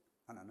to,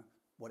 I don't know,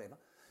 whatever.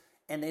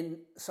 And then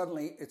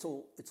suddenly it's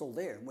all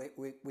there, and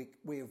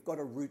we've got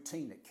a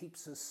routine that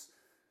keeps us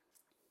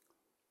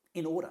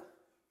in order.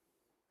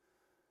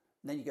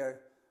 And then you go,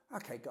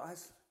 okay,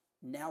 guys,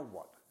 now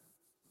what?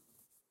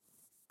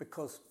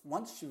 Because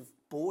once you've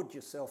bored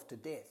yourself to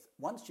death,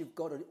 once you've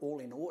got it all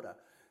in order,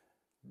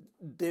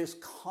 there's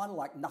kind of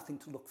like nothing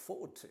to look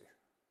forward to.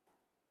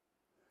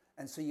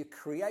 And so you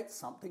create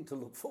something to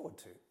look forward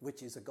to,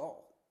 which is a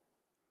goal.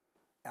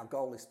 Our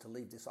goal is to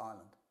leave this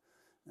island.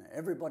 Now,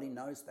 everybody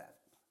knows that.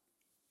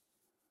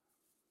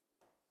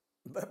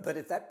 But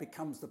if that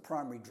becomes the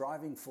primary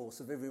driving force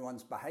of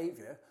everyone's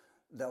behaviour,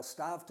 they'll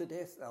starve to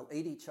death, they'll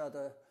eat each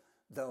other,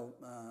 they'll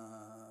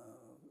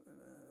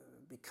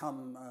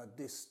become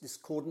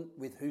discordant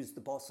with who's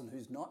the boss and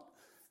who's not.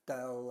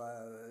 They'll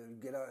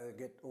get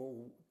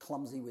all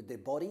clumsy with their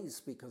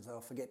bodies because they'll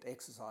forget to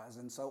exercise.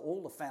 And so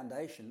all the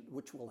foundation,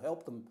 which will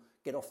help them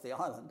get off the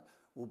island,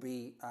 will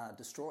be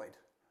destroyed.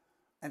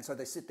 And so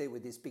they sit there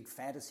with this big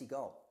fantasy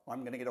goal.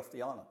 I'm going to get off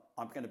the island.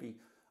 I'm going to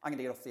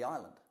get off the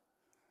island.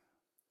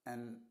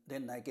 And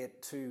then they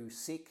get too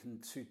sick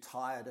and too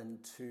tired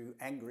and too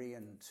angry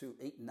and too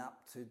eaten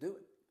up to do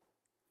it.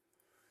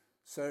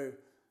 So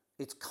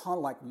it's kind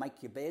of like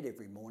make your bed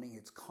every morning.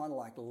 It's kind of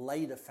like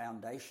lay the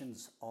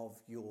foundations of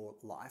your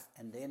life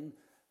and then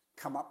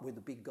come up with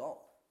a big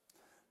goal.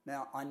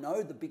 Now, I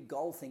know the big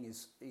goal thing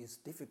is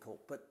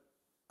difficult, but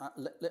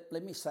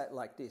let me say it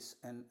like this,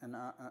 and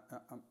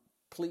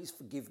please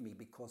forgive me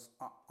because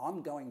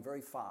I'm going very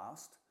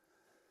fast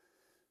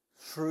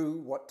through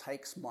what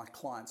takes my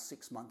clients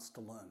 6 months to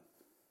learn.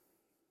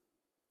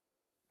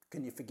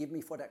 Can you forgive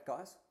me for that,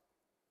 guys?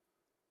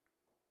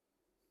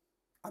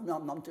 I'm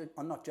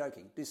not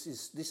joking. This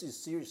is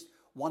serious.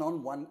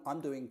 One-on-one. I'm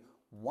doing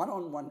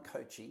one-on-one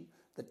coaching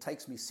that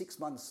takes me 6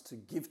 months to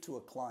give to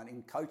a client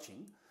in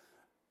coaching,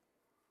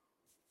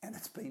 and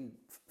it's been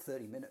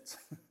 30 minutes.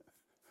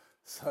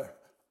 So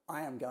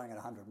I am going at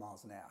 100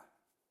 miles an hour.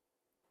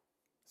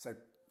 So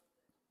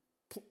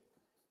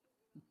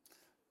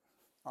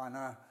I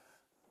know.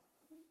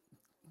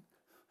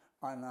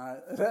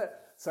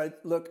 So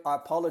look, I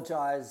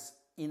apologise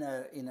in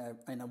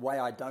a way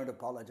I don't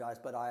apologise,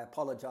 but I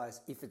apologise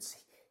if it's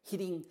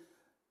hitting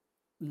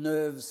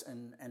nerves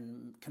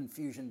and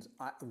confusions.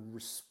 I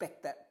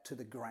respect that to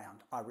the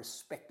ground. I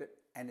respect it,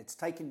 and it's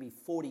taken me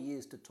 40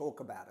 years to talk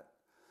about it.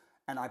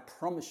 And I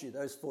promise you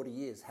those 40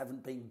 years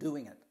haven't been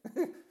doing it.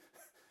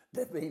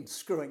 They've been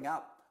screwing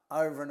up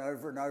over and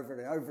over and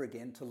over and over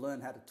again to learn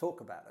how to talk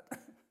about it.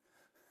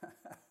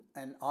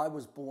 And I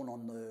was born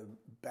on the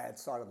bad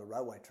side of the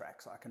railway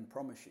tracks, I can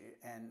promise you.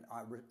 And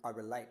I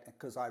relate,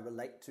 because I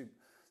relate to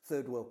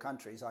third world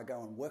countries. I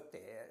go and work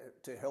there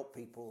to help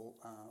people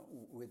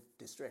with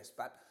distress.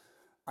 But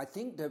I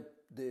think the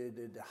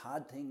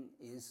hard thing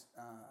is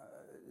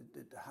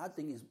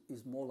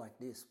is more like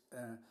this.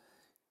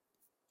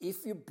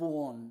 If you're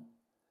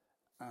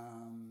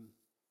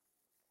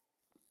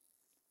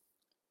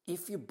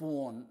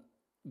born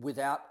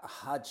without a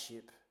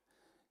hardship,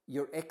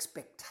 your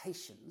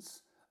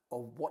expectations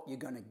of what you're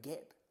going to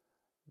get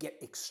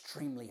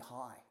extremely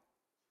high.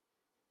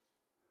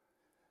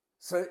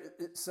 So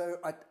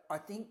I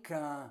think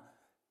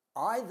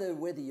either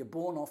whether you're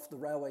born off the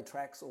railway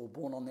tracks or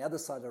born on the other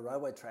side of the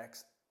railway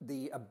tracks,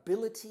 the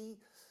ability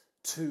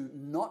to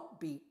not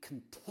be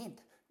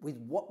content with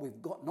what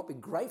we've got, not be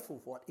grateful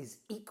for it, is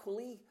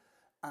equally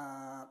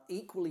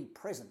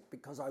present,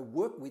 because I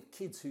work with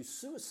kids who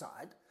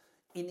suicide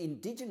in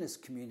Indigenous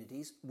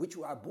communities, which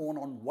are born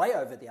on way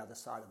over the other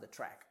side of the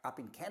track, up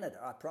in Canada,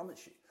 I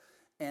promise you.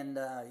 And,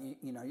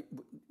 you know,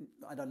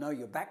 I don't know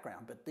your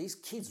background, but these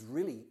kids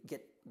really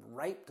get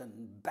raped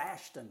and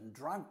bashed and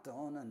drunked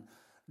on and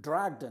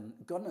drugged and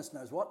goodness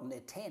knows what, and they're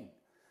 10.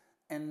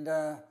 And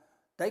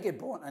they get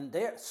born and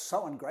they're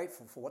so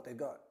ungrateful for what they've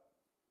got.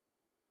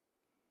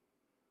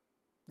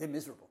 They're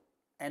miserable.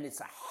 And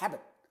it's a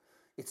habit.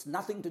 It's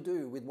nothing to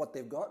do with what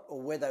they've got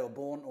or where they were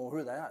born or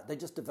who they are. They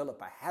just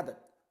develop a habit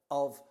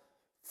of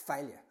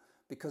failure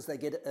because they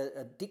get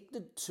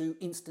addicted to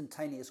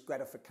instantaneous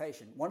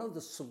gratification. One of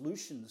the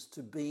solutions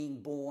to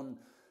being born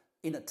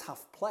in a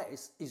tough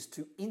place is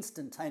to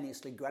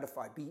instantaneously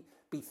gratify, be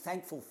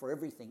thankful for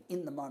everything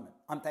in the moment.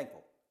 I'm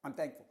thankful.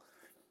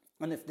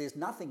 And if there's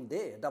nothing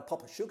there, they'll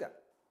pop a sugar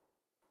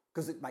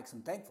because it makes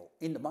them thankful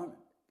in the moment.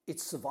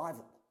 It's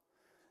survival.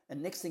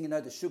 And next thing you know,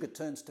 the sugar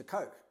turns to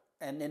Coke,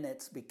 and then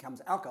it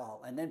becomes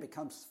alcohol, and then it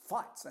becomes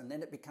fights, and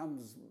then it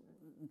becomes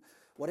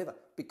whatever.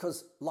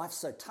 Because life's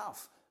so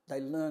tough,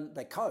 they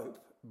cope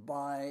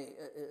by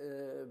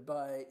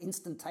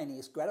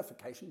instantaneous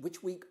gratification,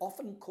 which we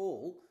often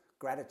call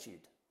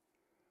gratitude.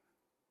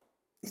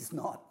 It's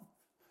not.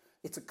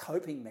 It's a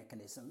coping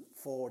mechanism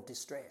for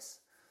distress.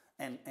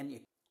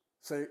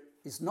 So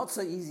it's not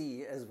so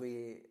easy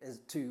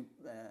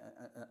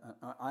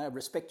I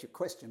respect your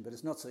question, but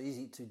it's not so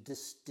easy to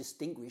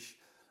distinguish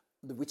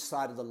which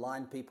side of the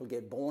line people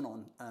get born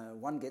on.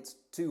 One gets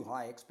too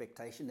high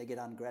expectation, they get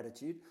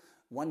ungratitude.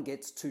 One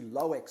gets too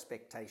low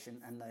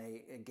expectation and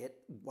they get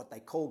what they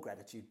call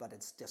gratitude, but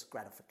it's just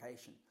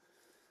gratification.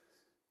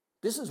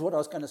 This is what I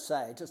was going to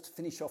say, just to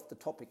finish off the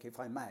topic, if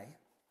I may,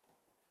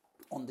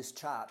 on this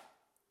chart.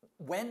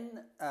 When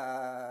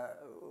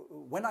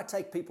I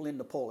take people in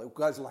Nepal, it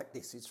goes like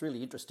this. It's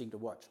really interesting to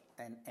watch,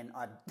 and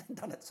I've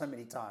done it so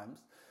many times.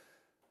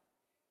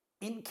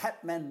 In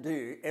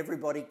Kathmandu,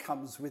 everybody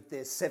comes with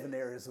their 7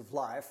 areas of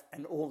life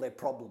and all their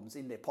problems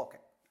in their pocket.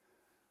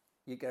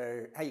 You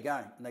go, how you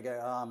going? And they go,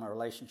 oh, my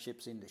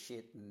relationship's into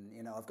shit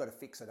and, I've got to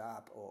fix it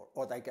up.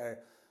 Or they go,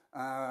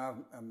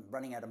 I'm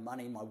running out of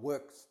money, my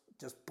work's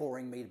just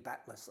boring me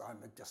batless, I'm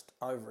just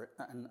over it.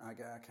 And I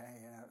go, okay,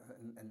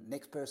 and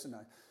next person.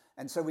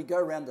 And so we go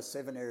around the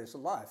 7 areas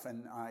of life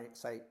and I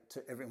say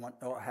to everyone,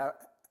 oh,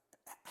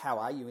 how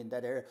are you in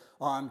that area?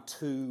 Oh, I'm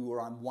 2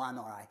 or I'm 1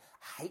 or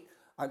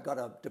I've got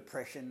a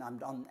depression,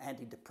 I'm on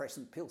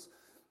antidepressant pills.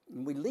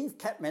 And we leave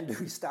Kathmandu,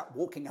 we start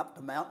walking up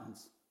the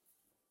mountains.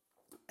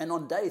 And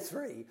on day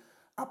 3,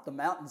 up the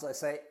mountains, I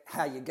say,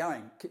 how you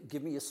going?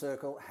 Give me a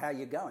circle, how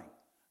you going?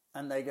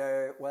 And they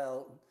go,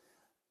 well,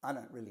 I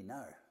don't really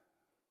know.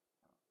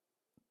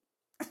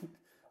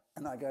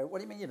 And I go, what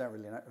do you mean you don't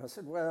really know? I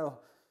said,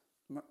 well,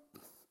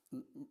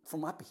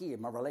 from up here,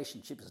 my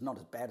relationship is not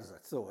as bad as I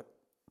thought.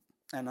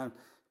 And I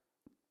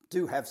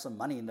do have some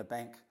money in the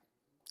bank.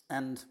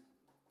 And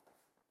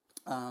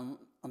I'm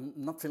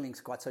not feeling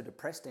quite so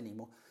depressed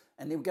anymore.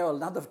 And they'll go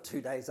another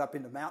 2 days up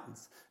in the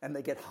mountains and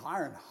they get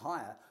higher and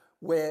higher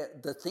where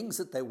the things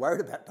that they're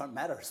worried about don't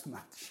matter as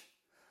much.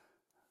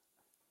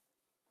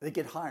 They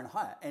get higher and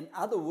higher. In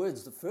other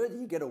words, the further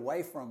you get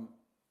away from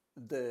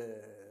the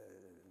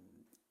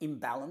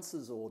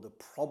imbalances or the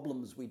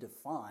problems we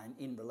define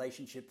in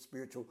relationship,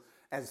 spiritual,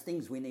 as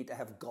things we need to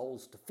have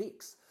goals to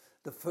fix,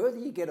 the further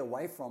you get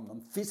away from them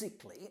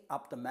physically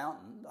up the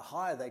mountain, the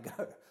higher they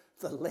go,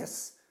 the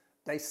less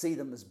they see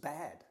them as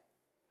bad.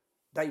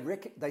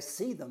 They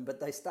see them, but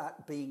they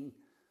start being,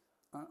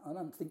 I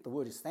don't think the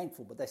word is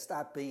thankful, but they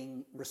start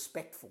being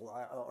respectful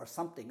or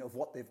something of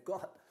what they've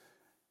got.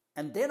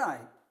 And then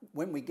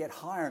when we get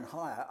higher and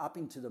higher up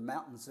into the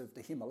mountains of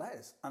the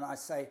Himalayas, and I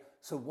say,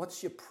 so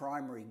what's your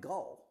primary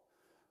goal?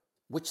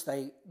 Which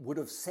they would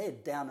have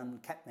said down in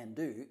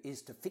Kathmandu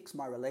is to fix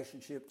my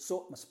relationship,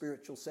 sort my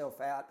spiritual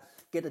self out,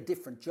 get a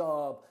different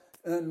job,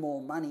 earn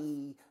more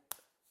money,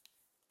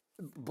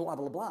 blah,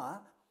 blah, blah.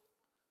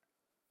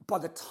 By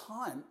the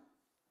time,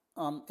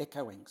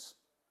 echoings,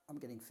 I'm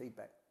getting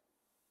feedback.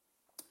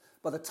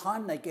 By the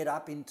time they get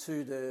up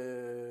into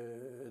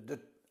the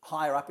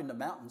higher up in the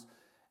mountains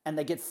and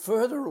they get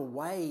further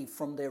away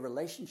from their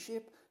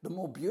relationship, the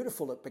more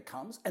beautiful it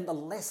becomes and the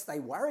less they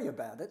worry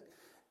about it.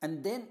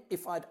 And then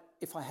if I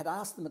had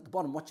asked them at the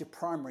bottom, what's your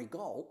primary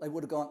goal? They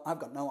would have gone, I've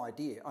got no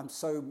idea. I'm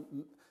so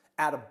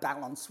out of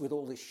balance with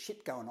all this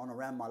shit going on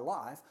around my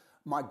life.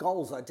 My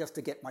goals are just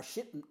to get my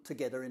shit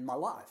together in my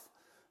life.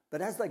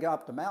 But as they go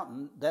up the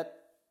mountain, that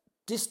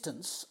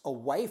distance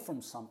away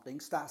from something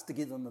starts to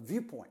give them a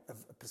viewpoint,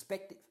 a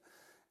perspective.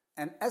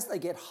 And as they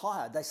get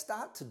higher, they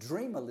start to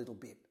dream a little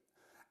bit.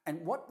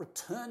 And what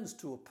returns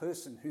to a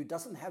person who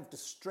doesn't have the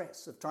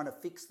stress of trying to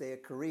fix their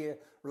career,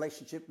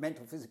 relationship,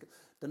 mental, physical,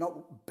 they're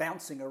not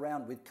bouncing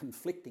around with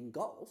conflicting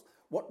goals,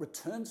 what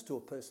returns to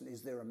a person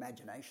is their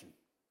imagination.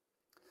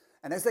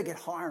 And as they get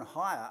higher and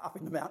higher up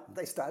in the mountain,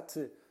 they start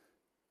to,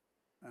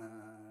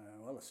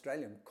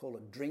 Australians call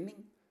it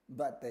dreaming,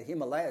 but the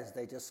Himalayas,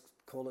 they just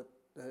call it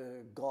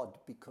God,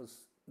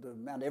 because the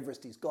Mount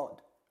Everest is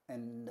God.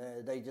 And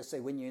they just say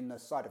when you're in the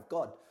sight of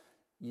God,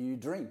 you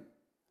dream.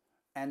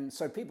 And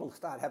so people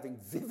start having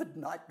vivid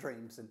night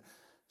dreams. And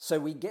so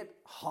we get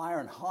higher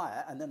and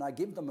higher, and then I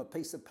give them a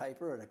piece of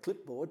paper and a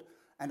clipboard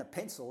and a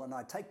pencil, and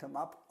I take them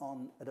up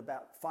at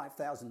about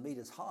 5,000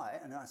 meters high,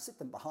 and I sit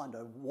them behind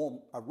a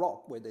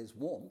rock where there's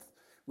warmth,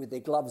 with their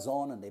gloves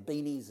on and their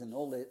beanies and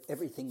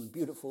everything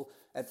beautiful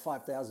at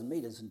 5,000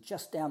 meters. And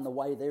just down the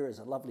way there is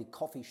a lovely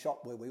coffee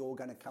shop where we're all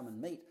going to come and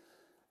meet.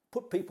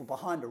 Put people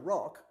behind a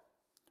rock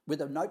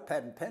with a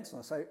notepad and pencil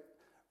and say,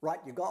 write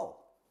your goal.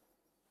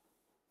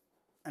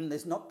 And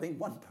there's not been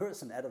one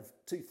person out of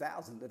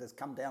 2,000 that has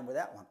come down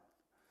without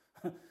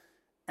one.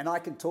 And I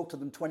can talk to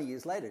them 20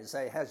 years later and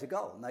say, how's your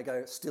goal? And they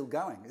go, still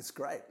going. It's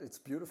great. It's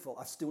beautiful.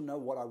 I still know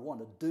what I want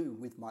to do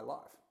with my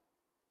life.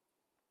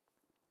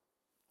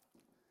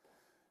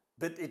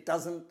 But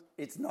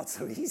it's not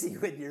so easy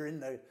when you're in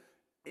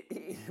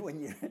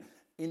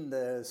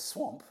the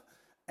swamp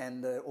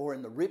or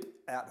in the rip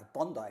out of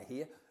Bondi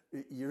here.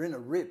 You're in a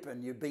rip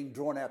and you're being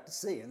drawn out to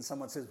sea, and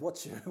someone says,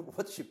 what's your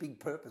big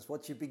purpose?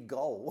 What's your big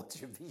goal?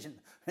 What's your vision?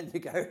 And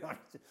you go,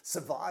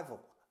 survival,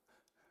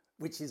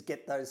 which is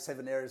get those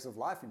 7 areas of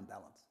life in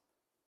balance.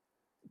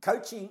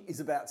 Coaching is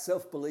about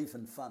self-belief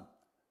and fun.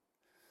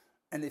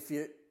 And if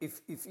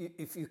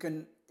you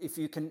can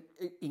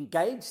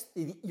engage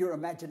your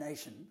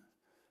imagination,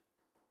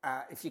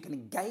 if you can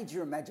engage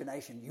your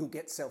imagination, you'll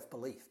get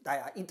self-belief. They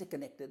are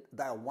interconnected.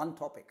 They are one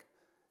topic.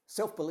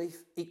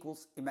 Self-belief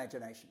equals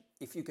imagination.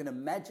 If you can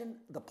imagine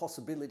the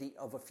possibility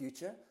of a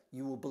future,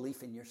 you will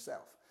believe in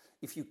yourself.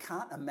 If you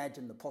can't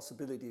imagine the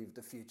possibility of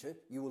the future,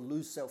 you will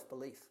lose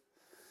self-belief.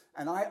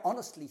 And I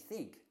honestly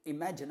think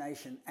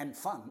imagination and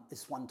fun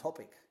is one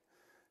topic.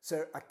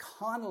 So I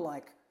kind of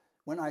like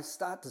when I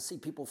start to see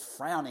people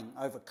frowning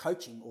over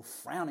coaching or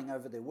frowning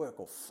over their work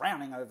or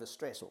frowning over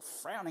stress or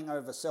frowning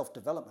over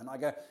self-development, I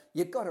go,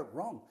 you got it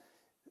wrong.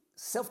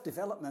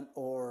 Self-development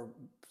or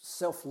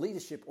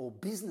self-leadership or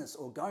business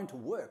or going to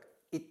work,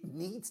 it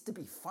needs to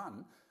be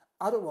fun.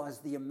 Otherwise,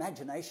 the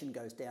imagination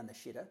goes down the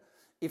shitter.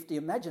 If the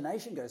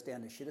imagination goes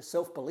down the shitter,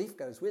 self-belief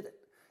goes with it.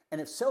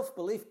 And if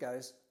self-belief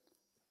goes,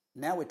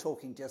 now we're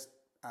talking just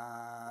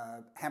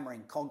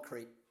hammering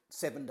concrete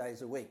 7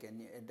 days a week,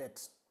 and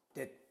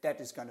that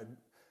is going to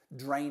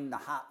drain the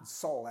heart and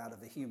soul out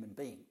of a human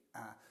being.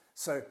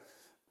 So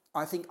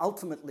I think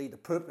ultimately the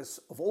purpose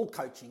of all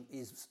coaching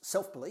is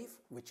self-belief,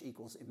 which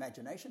equals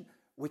imagination,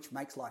 which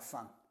makes life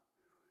fun.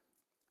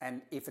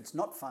 And if it's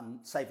not fun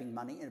saving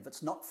money, and if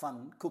it's not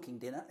fun cooking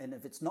dinner, and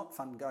if it's not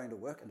fun going to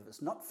work, and if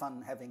it's not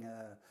fun having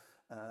an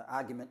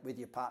argument with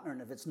your partner, and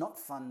if it's not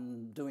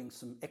fun doing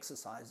some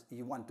exercise,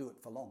 you won't do it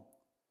for long.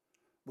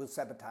 We'll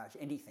sabotage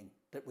anything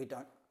that we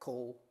don't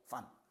call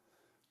fun.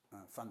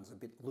 Fun's a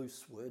bit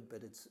loose word,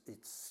 but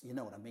it's you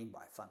know what I mean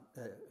by fun.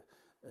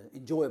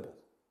 Enjoyable,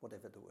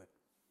 whatever the word.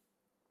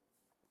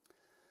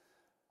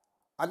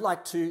 I'd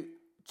like to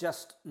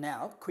just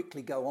now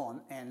quickly go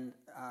on and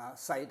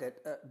say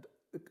that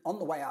on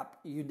the way up,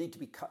 you need to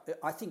be...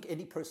 I think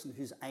any person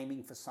who's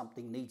aiming for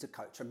something needs a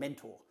coach, a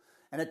mentor.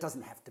 And it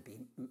doesn't have to be,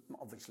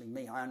 obviously,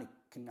 me. I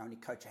can only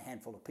coach a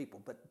handful of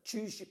people. But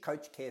choose your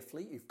coach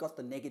carefully. You've got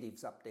the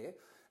negatives up there.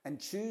 And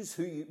choose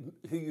who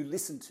you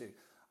listen to.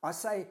 I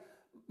say,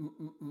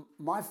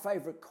 my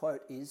favourite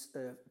quote is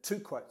two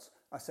quotes.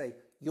 I say,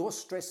 your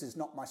stress is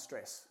not my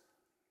stress.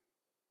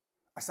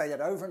 I say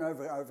that over and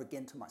over and over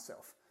again to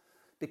myself.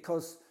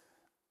 Because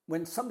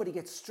when somebody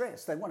gets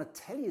stressed, they want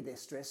to tell you they're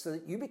stressed so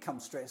that you become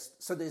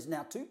stressed. So there's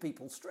now two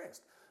people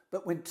stressed.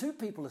 But when two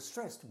people are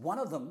stressed, one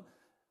of them,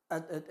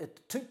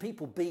 two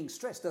people being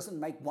stressed doesn't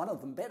make one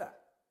of them better.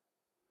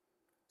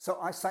 So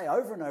I say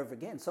over and over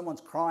again, someone's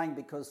crying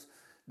because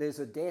there's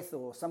a death,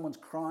 or someone's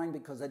crying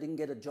because they didn't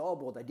get a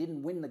job, or they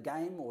didn't win the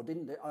game, or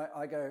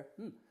I go,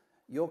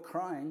 you're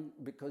crying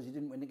because you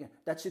didn't win the game.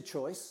 That's your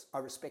choice. I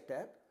respect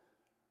that.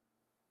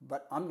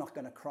 But I'm not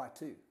going to cry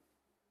too.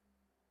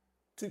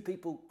 Two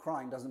people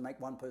crying doesn't make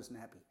one person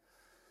happy.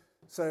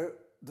 So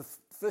the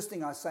first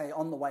thing I say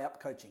on the way up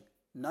coaching,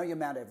 know your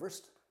Mount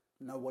Everest,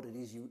 know what it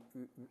is. You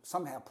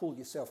somehow pull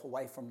yourself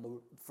away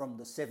from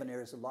the 7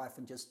 areas of life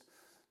and just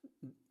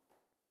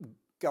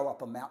go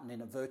up a mountain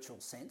in a virtual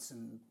sense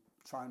and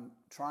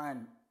try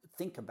and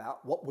think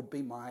about what would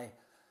be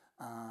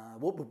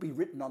what would be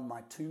written on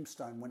my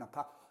tombstone when I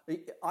pass.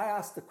 I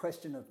asked the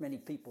question of many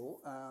people.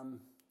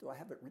 Do I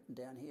have it written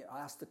down here? I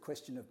asked the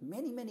question of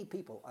many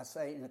people. I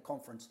say in a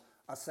conference,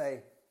 I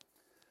say,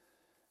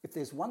 if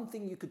there's one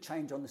thing you could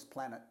change on this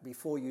planet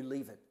before you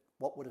leave it,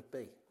 what would it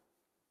be?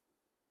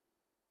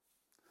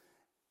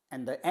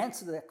 And the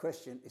answer to that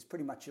question is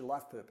pretty much your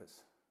life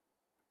purpose.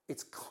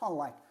 It's kind of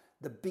like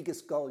the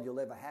biggest goal you'll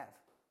ever have.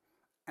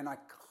 And I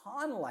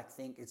kind of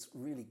think it's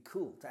really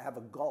cool to have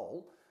a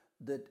goal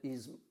that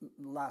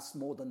lasts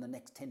more than the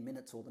next 10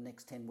 minutes or the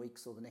next 10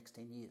 weeks or the next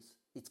 10 years.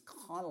 It's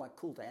kind of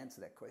cool to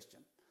answer that question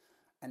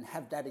and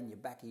have that in your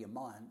back of your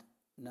mind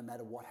no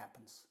matter what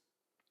happens.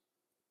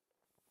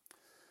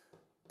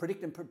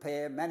 Predict and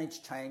prepare,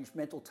 manage change,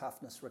 mental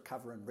toughness,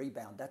 recover and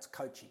rebound. That's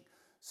coaching.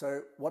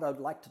 So what I'd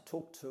like to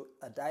talk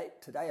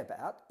today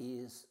about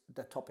is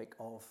the topic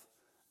of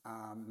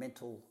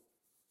mental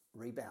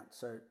rebound.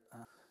 So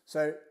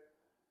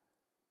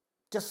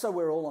just so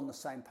we're all on the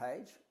same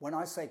page, when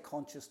I say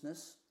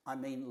consciousness, I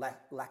mean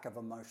lack of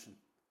emotion.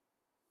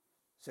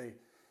 So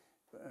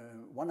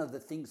one of the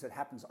things that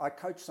happens, I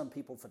coach some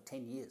people for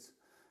 10 years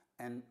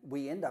and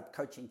we end up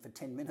coaching for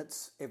 10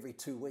 minutes every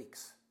 2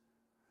 weeks.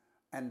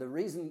 And the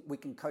reason we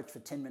can coach for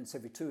 10 minutes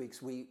every 2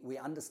 weeks, we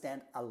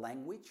understand a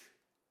language,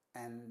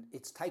 and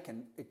it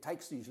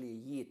takes usually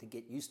a year to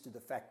get used to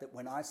the fact that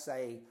when I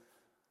say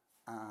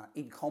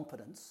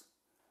incompetence,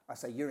 I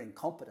say you're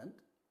incompetent,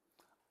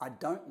 I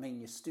don't mean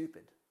you're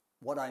stupid.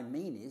 What I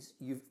mean is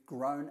you've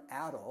grown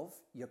out of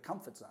your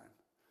comfort zone.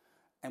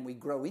 And we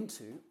grow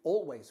into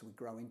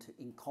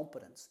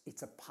incompetence.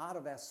 It's a part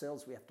of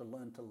ourselves we have to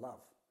learn to love.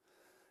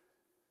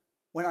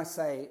 When I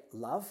say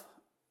love,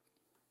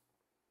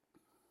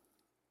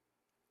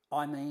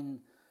 I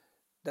mean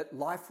that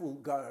life will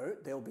go,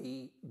 there'll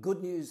be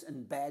good news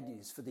and bad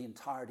news for the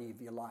entirety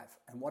of your life.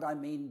 And what I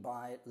mean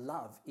by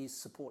love is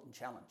support and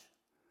challenge.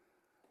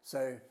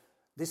 So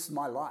this is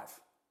my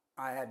life.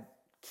 I had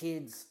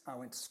kids, I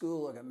went to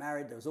school, I got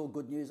married, there was all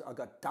good news. I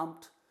got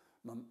dumped,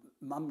 my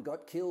mum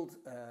got killed,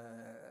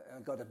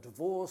 I got a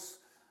divorce,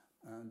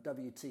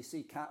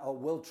 WTC, or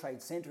World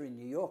Trade Center in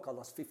New York, I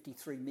lost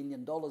 $53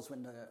 million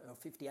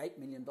 $58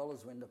 million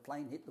when the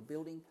plane hit the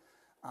building.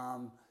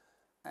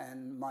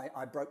 And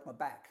I broke my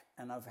back,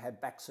 and I've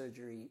had back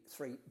surgery,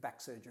 3 back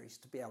surgeries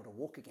to be able to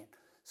walk again.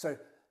 So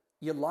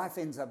your life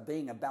ends up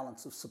being a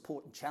balance of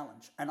support and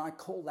challenge, and I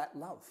call that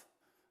love.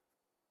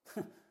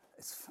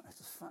 It's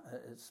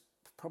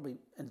probably,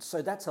 and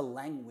so that's a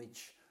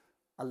language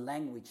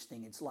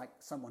thing. It's like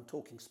someone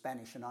talking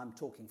Spanish and I'm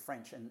talking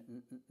French, and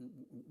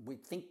we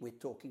think we're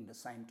talking the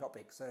same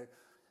topic. So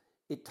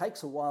it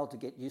takes a while to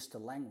get used to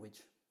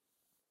language.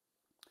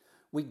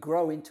 We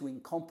grow into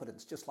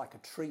incompetence just like a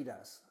tree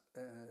does,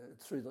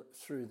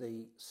 through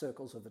the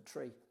circles of a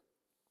tree.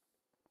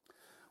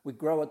 We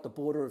grow at the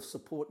border of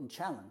support and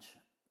challenge,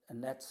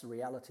 and that's the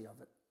reality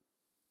of it.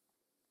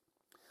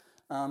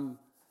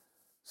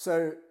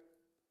 So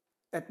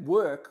at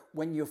work,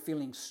 when you're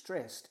feeling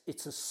stressed,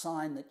 it's a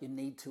sign that you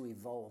need to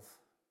evolve.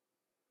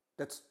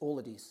 That's all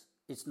it is.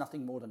 It's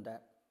nothing more than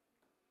that.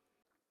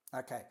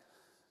 Okay,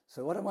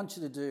 so what I want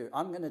you to do,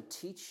 I'm going to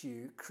teach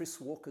you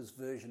Chris Walker's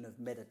version of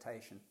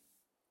meditation.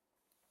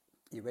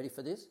 You ready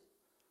for this?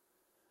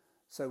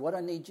 So what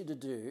I need you to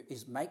do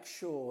is make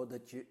sure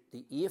that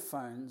the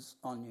earphones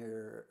on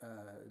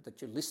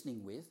that you're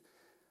listening with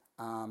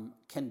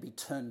can be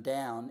turned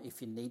down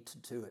if you need to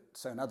do it.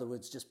 So in other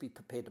words, just be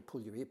prepared to pull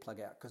your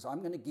earplug out, because I'm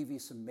going to give you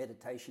some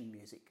meditation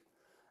music,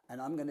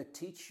 and I'm going to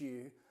teach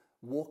you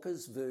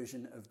Walker's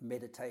version of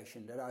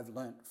meditation that I've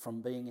learnt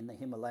from being in the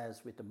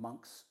Himalayas with the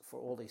monks for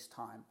all this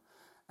time.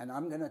 And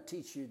I'm going to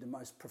teach you the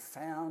most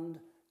profound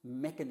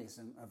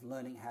mechanism of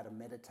learning how to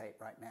meditate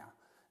right now.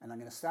 And I'm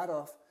going to start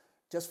off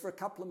just for a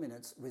couple of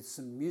minutes with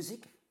some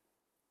music,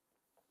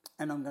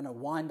 and I'm going to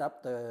wind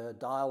up the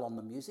dial on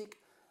the music,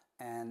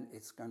 and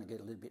it's going to get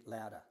a little bit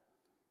louder.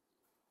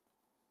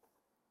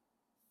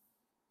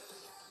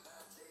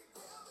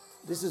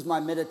 This is my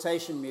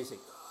meditation music.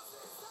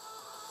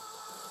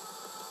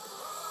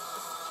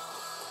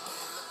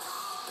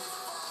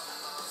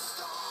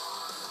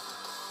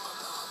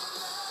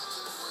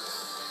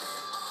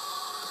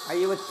 Are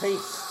you at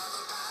peace?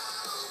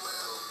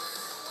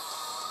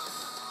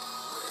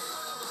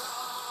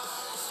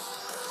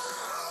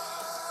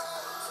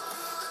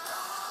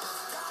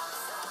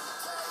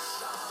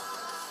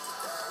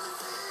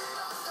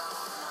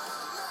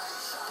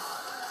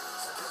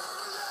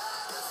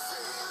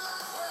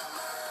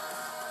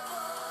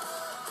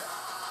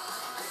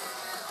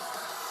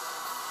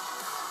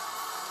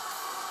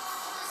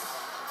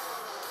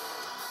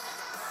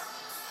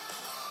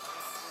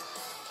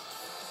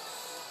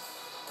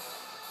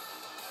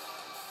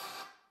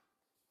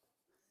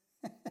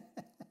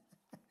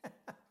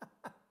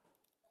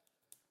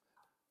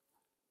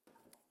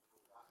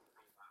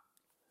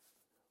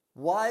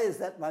 Why is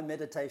that my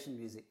meditation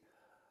music?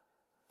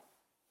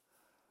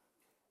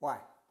 Why?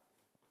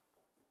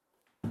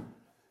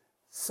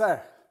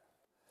 So,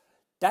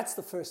 that's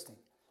the first thing.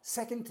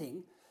 Second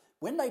thing,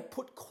 when they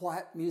put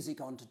quiet music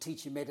on to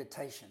teach you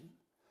meditation,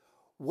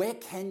 where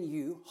can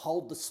you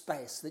hold the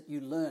space that you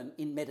learn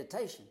in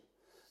meditation?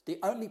 The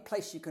only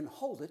place you can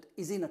hold it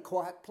is in a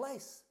quiet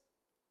place.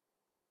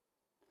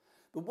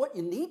 But what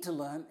you need to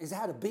learn is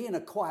how to be in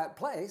a quiet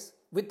place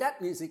with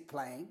that music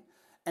playing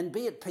and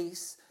be at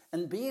peace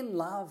and be in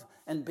love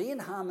and be in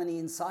harmony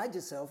inside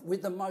yourself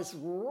with the most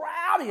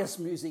rowdiest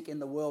music in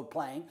the world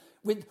playing,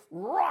 with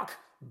rock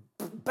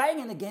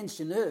banging against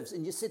your nerves,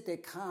 and you sit there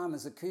calm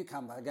as a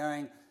cucumber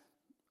going,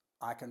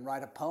 I can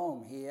write a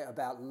poem here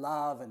about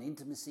love and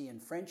intimacy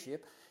and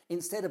friendship,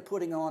 instead of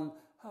putting on,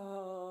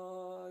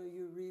 oh,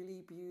 you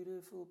really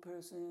beautiful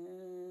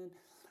person,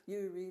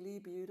 you really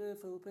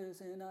beautiful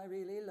person, I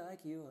really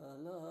like you a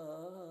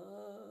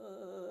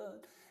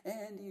lot,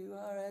 and you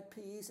are at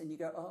peace, and you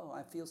go, oh,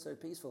 I feel so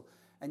peaceful,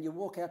 and you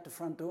walk out the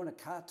front door and a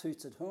car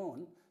toots its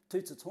horn,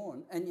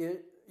 and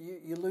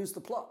you lose the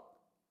plot.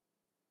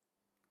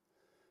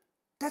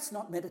 That's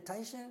not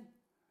meditation.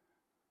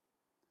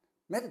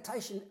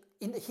 Meditation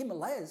in the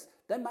Himalayas,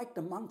 they make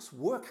the monks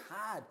work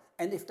hard,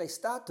 and if they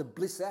start to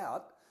bliss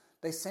out,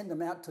 they send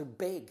them out to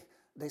beg.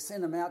 They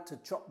send them out to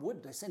chop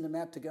wood. They send them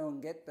out to go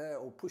and get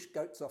or push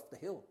goats off the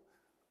hill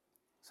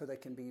so they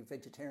can be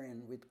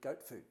vegetarian with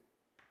goat food.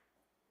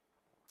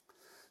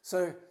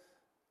 So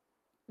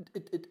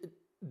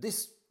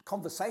this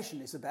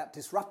conversation is about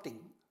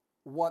disrupting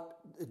what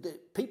the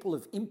people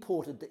have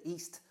imported the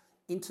East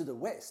into the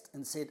West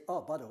and said, oh,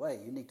 by the way,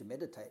 you need to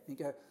meditate. And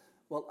you go,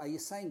 well, are you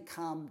saying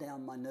calm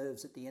down my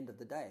nerves at the end of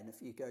the day? And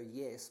if you go,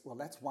 yes, well,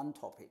 that's one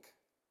topic,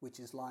 which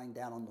is lying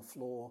down on the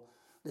floor,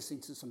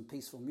 listening to some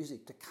peaceful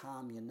music to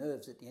calm your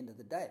nerves at the end of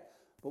the day.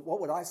 But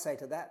what would I say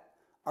to that?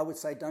 I would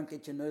say don't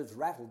get your nerves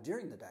rattled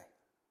during the day.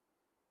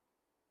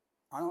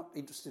 I'm not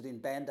interested in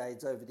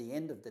Band-Aids over the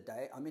end of the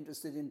day. I'm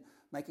interested in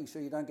making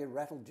sure you don't get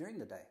rattled during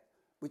the day,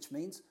 which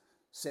means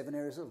 7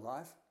 areas of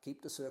life,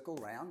 keep the circle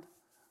round.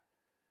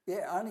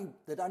 Yeah,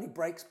 that only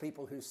breaks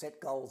people who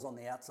set goals on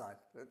the outside.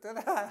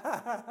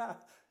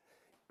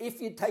 If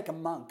you take a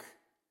monk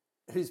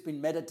who's been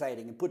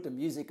meditating and put the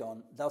music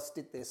on, they'll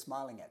sit there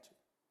smiling at you.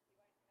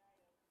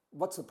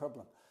 What's the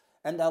problem?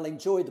 And they'll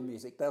enjoy the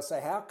music. They'll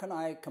say, how can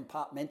I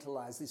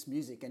compartmentalize this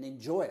music and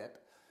enjoy it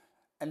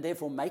and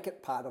therefore make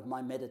it part of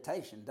my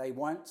meditation? They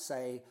won't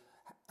say,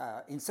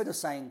 instead of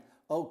saying,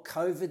 oh,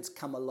 COVID's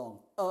come along.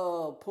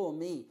 Oh, poor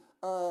me.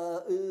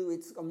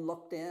 I'm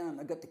locked down.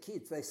 I've got the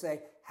kids. They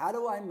say, how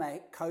do I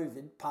make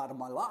COVID part of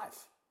my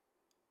life?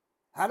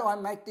 How do I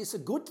make this a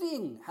good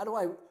thing? How do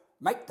I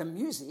make the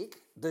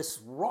music, this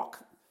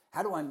rock,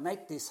 how do I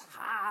make this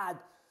hard,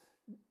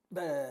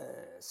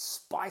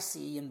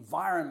 spicy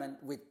environment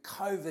with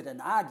COVID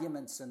and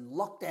arguments and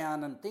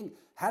lockdown and things,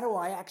 how do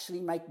I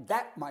actually make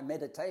that my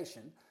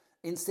meditation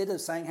instead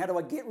of saying, how do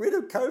I get rid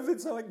of COVID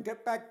so I can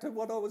get back to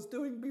what I was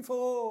doing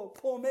before?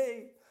 Poor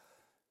me.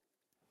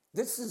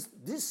 This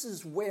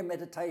is where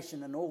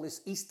meditation and all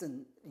this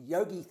Eastern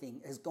yogi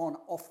thing has gone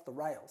off the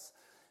rails.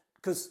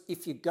 Because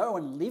if you go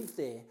and live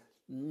there,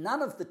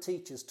 none of the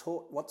teachers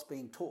taught what's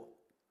being taught.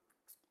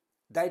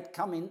 They'd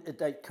come in,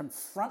 they'd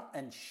confront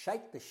and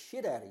shake the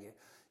shit out of you.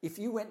 If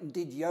you went and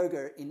did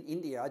yoga in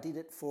India, I did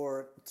it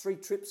for 3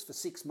 trips for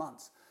 6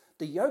 months.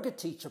 The yoga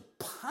teacher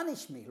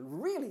punished me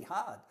really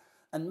hard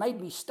and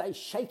made me stay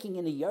shaking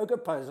in a yoga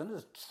pose and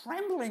just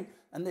trembling,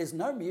 and there's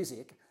no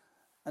music.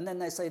 And then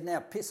they say, now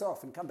piss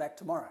off and come back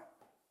tomorrow.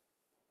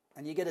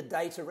 And you get a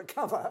day to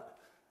recover.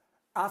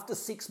 After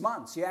 6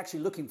 months, you're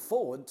actually looking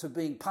forward to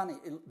being punished,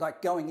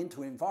 like going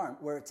into an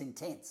environment where it's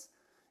intense.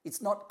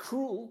 It's not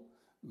cruel,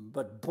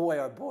 but boy,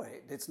 oh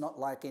boy, it's not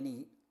like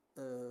any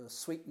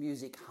sweet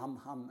music,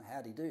 hum,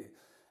 howdy-do.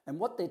 And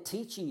what they're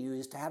teaching you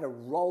is how to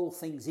roll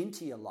things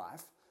into your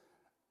life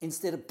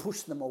instead of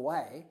push them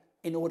away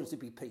in order to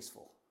be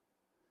peaceful.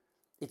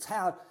 It's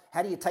how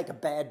do you take a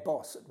bad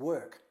boss at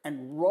work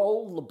and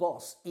roll the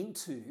boss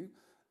into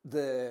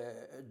the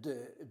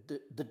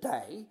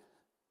day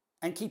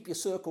and keep your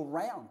circle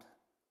round,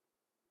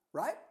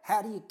 right?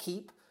 How do you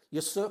keep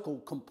your circle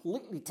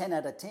completely 10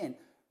 out of 10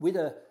 with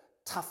a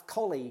tough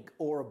colleague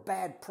or a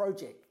bad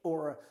project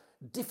or a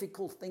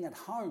difficult thing at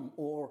home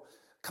or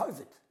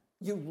COVID?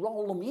 You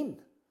roll them in.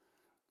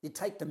 You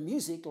take the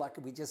music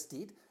like we just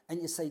did and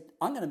you say,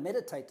 I'm going to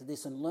meditate to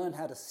this and learn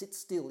how to sit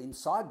still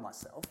inside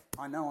myself.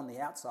 I know on the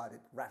outside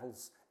it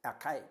rattles our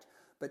cage,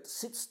 but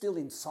sit still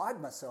inside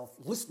myself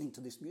listening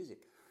to this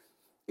music.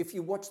 If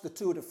you watch the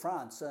Tour de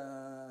France,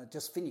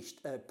 just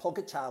finished,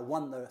 Pogacar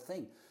won the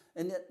thing.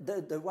 And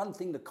the one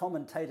thing the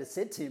commentator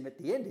said to him at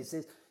the end, he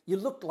says, you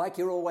look like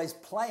you're always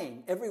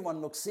playing.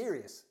 Everyone looks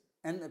serious.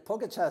 And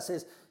Pogacar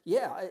says,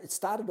 yeah, it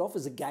started off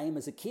as a game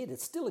as a kid.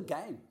 It's still a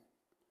game.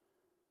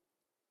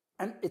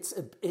 And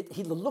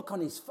he the look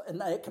on his,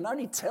 and they can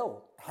only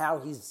tell how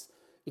he's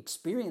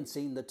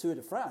experiencing the Tour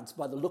de France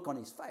by the look on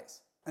his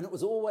face. And it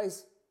was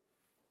always,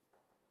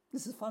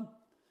 this is fun.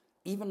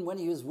 Even when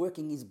he was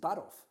working his butt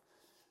off.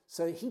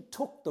 So he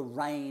took the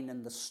rain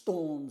and the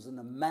storms and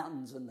the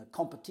mountains and the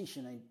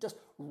competition and just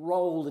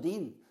rolled it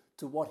in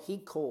to what he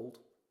called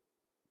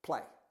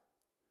play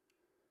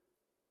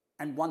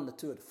and won the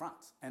Tour de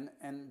France. And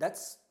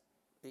that's,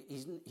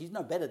 he's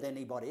no better than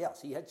anybody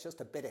else. He had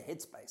just a better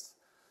headspace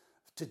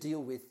to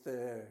deal with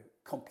the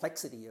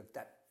complexity of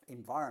that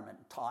environment,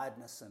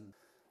 tiredness.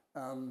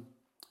 And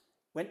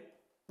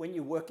when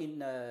you work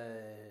in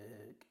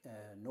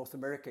North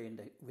America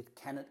with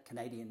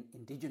Canadian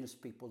Indigenous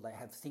people, they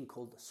have a thing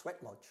called the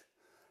Sweat Lodge.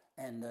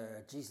 And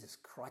Jesus,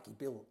 crikey,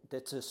 Bill,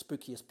 that's the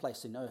spookiest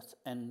place on earth.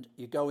 And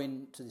you go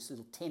into this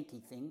little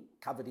tenty thing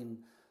covered in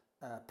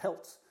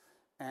pelts,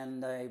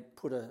 and they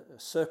put a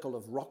circle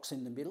of rocks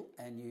in the middle,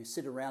 and you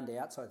sit around the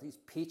outside. It's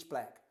pitch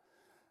black.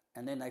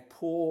 And then they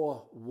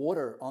pour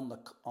water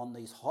on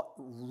these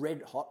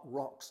red hot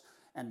rocks,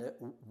 and the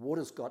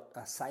water's got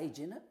a sage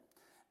in it,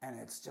 and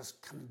it's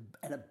just coming,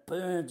 and it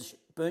burns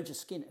your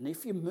skin. And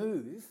if you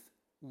move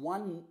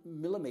 1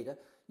 millimeter,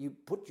 you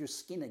put your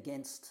skin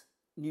against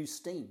new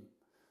steam,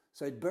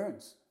 so it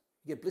burns.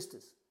 You get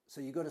blisters. So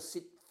you've got to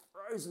sit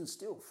frozen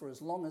still for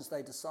as long as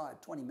they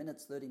decide, 20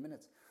 minutes, 30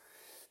 minutes.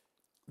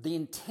 The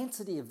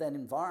intensity of that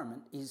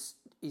environment is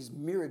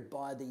mirrored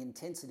by the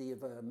intensity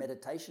of a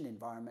meditation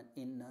environment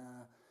in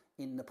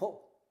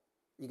Nepal.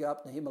 You go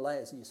up in the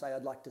Himalayas and you say,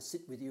 I'd like to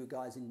sit with you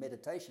guys in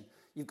meditation.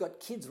 You've got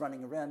kids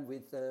running around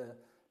with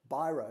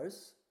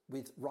biros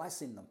with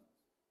rice in them,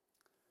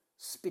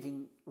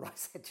 spitting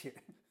rice at you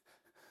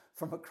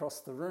from across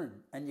the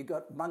room. And you've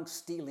got monks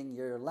stealing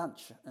your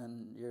lunch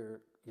and your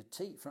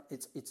tea.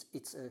 It's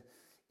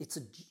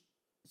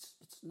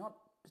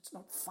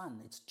not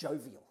fun, it's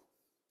jovial.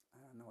 I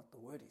don't know what the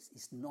word is.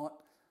 It's not,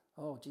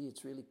 oh, gee,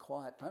 it's really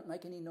quiet. Don't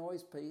make any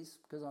noise, please,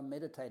 because I'm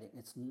meditating.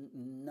 It's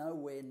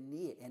nowhere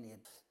near any of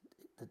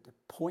the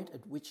point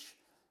at which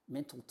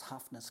mental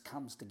toughness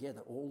comes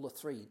together, all the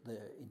three, the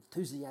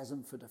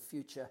enthusiasm for the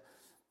future,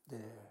 the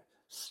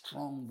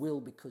strong will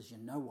because you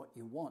know what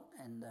you want,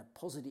 and the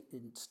positive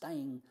in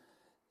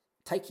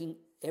taking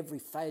every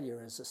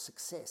failure as a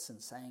success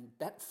and saying,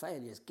 that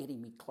failure is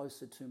getting me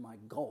closer to my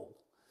goal,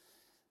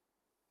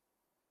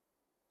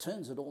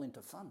 turns it all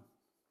into fun.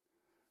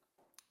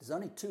 There's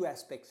only 2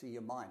 aspects of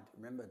your mind.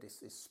 Remember,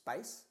 this is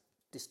space,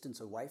 distance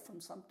away from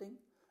something,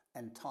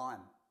 and time.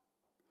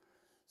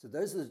 So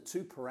those are the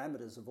two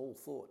parameters of all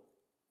thought.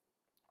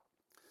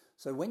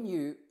 So when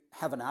you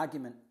have an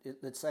argument,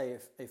 let's say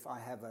if I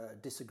have a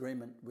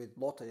disagreement with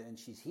Lotte and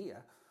she's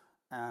here,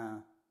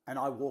 and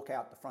I walk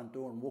out the front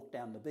door and walk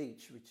down the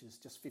beach, which is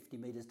just 50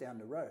 metres down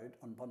the road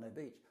on Bondi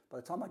Beach, by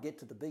the time I get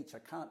to the beach, I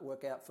can't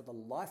work out for the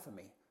life of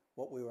me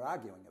what we were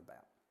arguing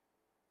about.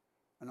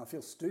 And I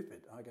feel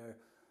stupid. I go,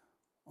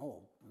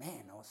 oh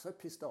man, I was so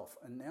pissed off.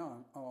 And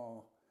now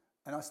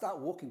and I start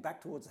walking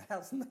back towards the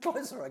house, and the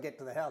closer I get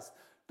to the house,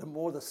 the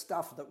more the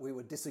stuff that we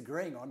were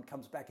disagreeing on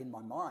comes back in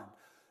my mind.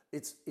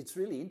 It's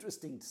really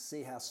interesting to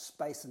see how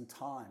space and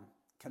time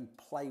can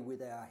play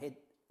with our head.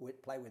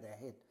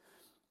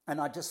 And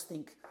I just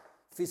think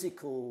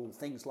physical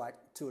things like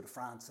Tour de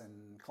France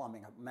and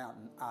climbing up a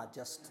mountain are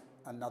just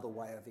another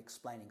way of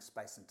explaining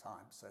space and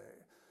time. So,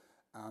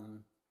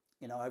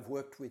 I've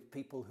worked with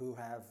people who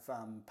have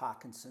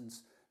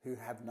Parkinson's, who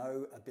have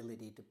no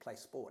ability to play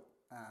sport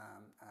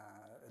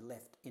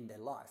left in their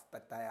life,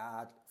 but they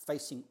are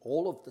facing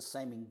all of the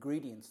same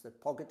ingredients that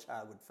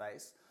Pogačar would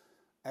face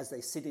as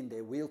they sit in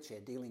their wheelchair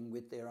dealing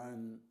with their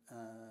own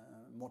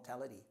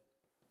mortality.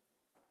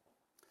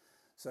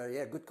 So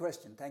yeah, good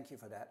question. Thank you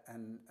for that.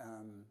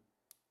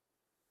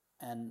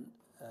 And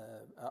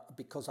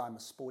because I'm a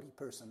sporty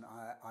person,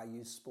 I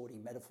use sporty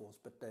metaphors,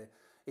 but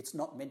it's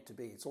not meant to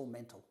be. It's all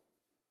mental,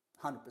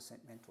 100%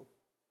 mental.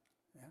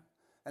 Yeah,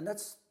 and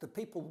that's the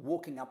people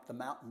walking up the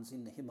mountains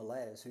in the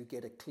Himalayas who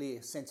get a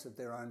clear sense of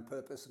their own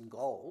purpose and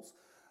goals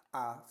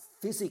are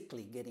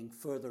physically getting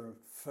further and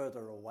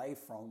further away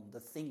from the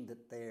thing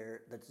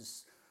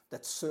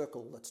that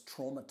circle that's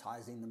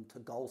traumatizing them to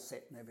goal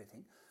set and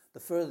everything. The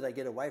further they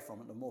get away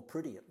from it, the more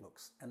pretty it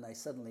looks. And they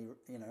suddenly,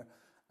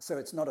 so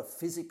it's not a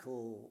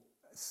physical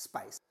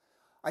space.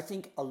 I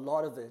think a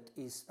lot of it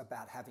is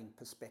about having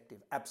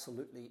perspective,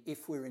 absolutely,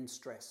 if we're in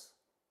stress.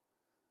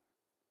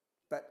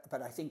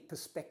 But I think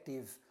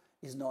perspective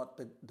is not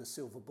the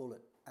silver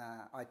bullet.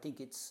 I think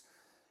it's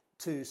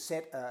to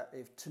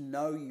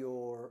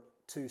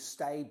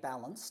stay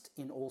balanced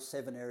in all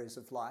 7 areas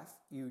of life.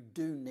 You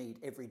do need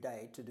every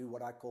day to do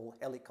what I call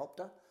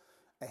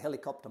a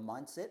helicopter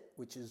mindset,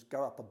 which is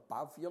go up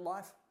above your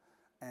life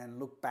and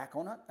look back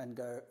on it and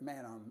go,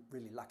 man, I'm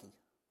really lucky.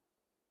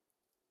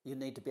 You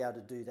need to be able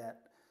to do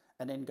that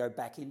and then go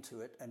back into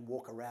it and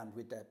walk around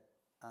with that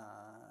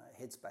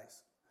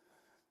headspace.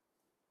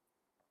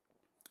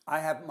 I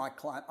had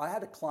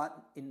a client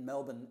in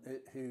Melbourne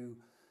who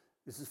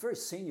was this very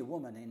senior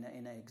woman in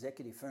an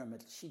executive firm,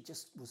 but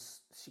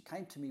she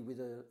came to me with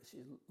a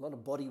lot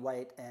of body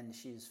weight and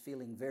she's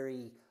feeling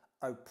very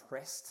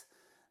oppressed.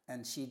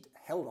 And she'd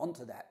held on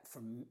to that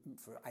for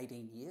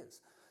 18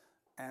 years.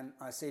 And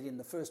I said in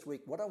the first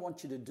week, what I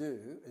want you to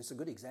do is a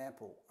good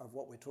example of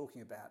what we're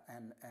talking about.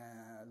 And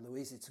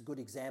Louise, it's a good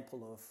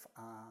example of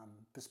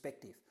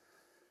perspective.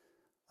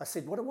 I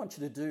said, what I want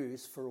you to do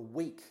is for a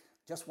week,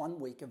 just 1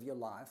 week of your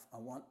life,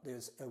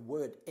 there's a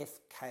word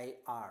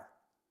FKR,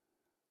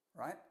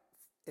 right?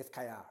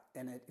 FKR.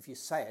 And if you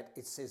say it,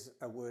 it says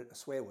a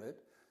swear word.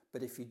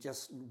 But if you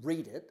just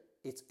read it,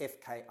 it's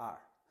FKR.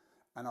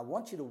 And I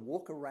want you to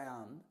walk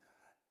around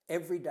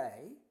every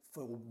day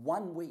for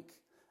 1 week,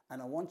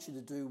 and I want you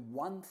to do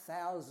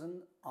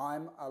 1,000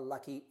 I'm a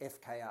lucky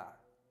FKR.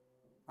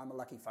 I'm a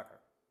lucky fucker.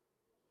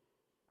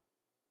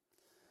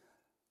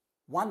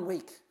 1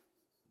 week.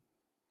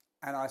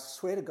 And I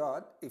swear to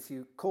God, if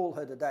you call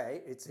her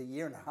today, it's a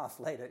year and a half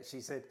later, she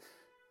said,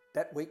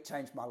 that week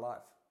changed my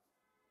life.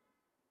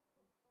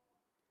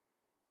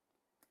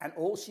 And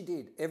all she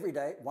did every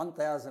day,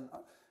 1,000...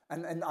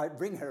 And I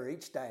bring her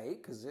each day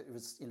because it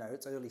was,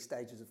 it's early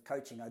stages of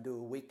coaching. I do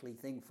a weekly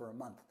thing for a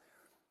month.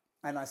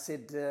 And I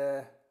said,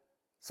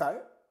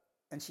 so?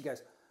 And she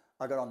goes,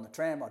 I got on the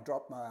tram, I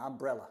dropped my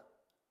umbrella.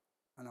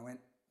 And I went,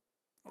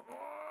 oh.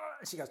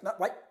 She goes, no,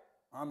 wait,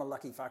 I'm a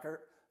lucky fucker.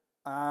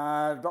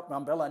 I dropped my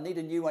umbrella, I need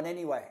a new one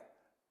anyway.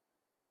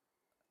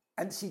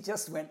 And she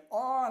just went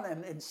on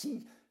and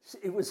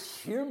it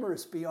was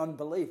humorous beyond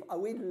belief.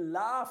 We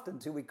laughed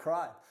until we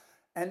cried.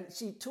 And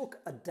she took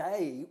a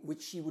day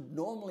which she would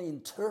normally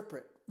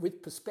interpret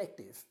with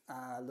perspective,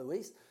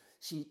 Louise.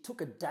 She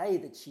took a day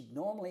that she'd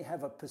normally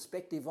have a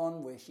perspective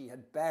on where she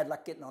had bad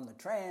luck getting on the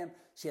tram,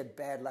 she had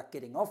bad luck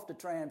getting off the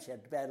tram, she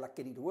had bad luck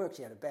getting to work,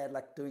 she had a bad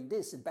luck doing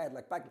this and bad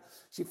luck back.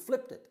 She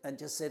flipped it and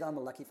just said, I'm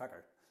a lucky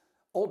fucker,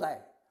 all day.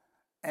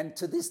 And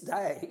to this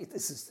day,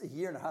 this is a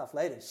year and a half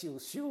later,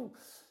 she'll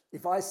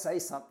if I say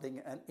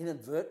something and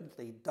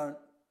inadvertently don't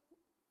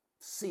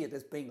see it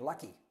as being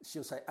lucky,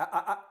 she'll say,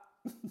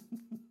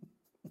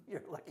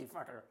 you're a lucky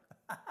fucker.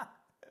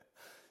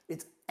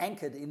 It's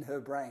anchored in her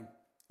brain.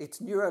 It's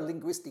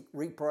neuro-linguistic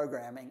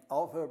reprogramming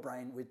of her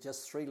brain with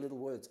just 3 little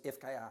words,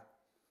 FKR.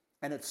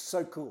 And it's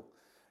so cool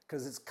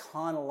because it's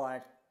kind of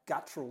like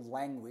guttural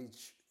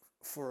language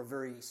for a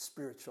very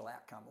spiritual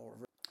outcome.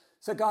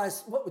 So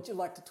guys, what would you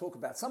like to talk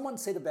about? Someone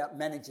said about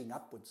managing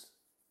upwards.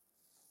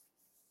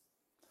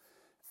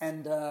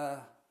 And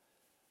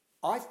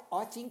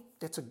I think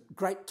that's a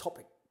great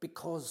topic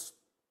because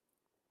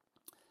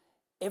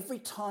every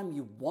time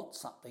you want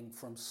something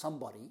from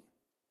somebody,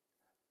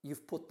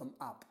 you've put them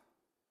up.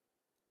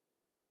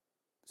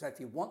 So if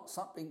you want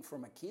something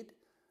from a kid,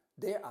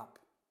 they're up.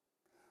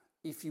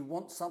 If you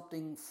want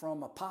something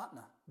from a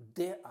partner,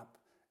 they're up.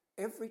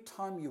 Every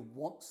time you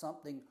want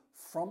something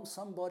from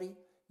somebody,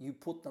 you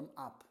put them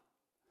up.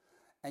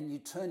 And you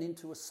turn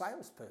into a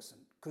salesperson,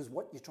 because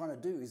what you're trying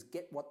to do is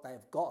get what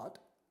they've got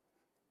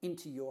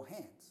into your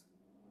hands.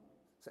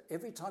 So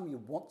every time you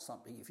want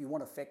something, if you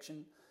want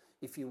affection,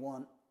 if you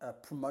want a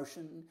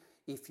promotion,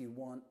 if you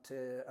want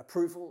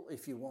approval,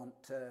 if you want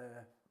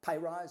pay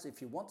rise,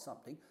 if you want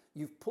something,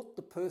 you've put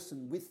the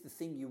person with the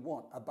thing you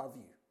want above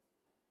you.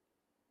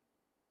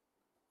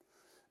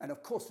 And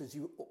of course, as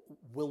you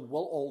will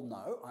all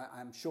know,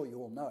 I'm sure you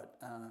all know it,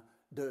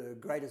 the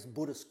greatest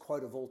Buddhist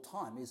quote of all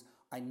time is,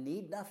 I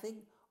need nothing,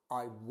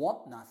 I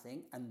want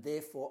nothing, and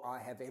therefore I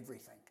have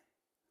everything.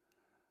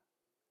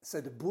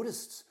 So the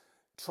Buddhists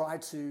try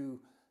to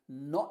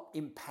not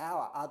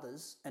empower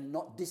others and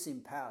not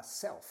disempower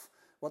self.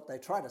 What they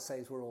try to say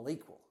is we're all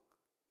equal.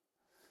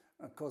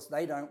 Of course,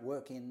 they don't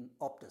work in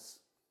Optus.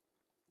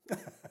 That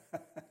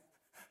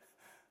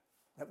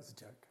was a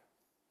joke.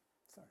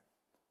 Sorry.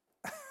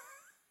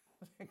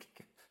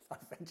 I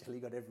eventually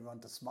got everyone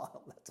to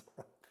smile, that's all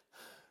right.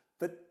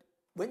 But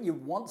when you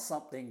want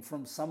something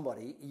from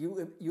somebody,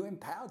 you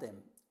empower them,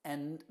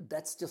 and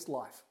that's just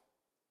life.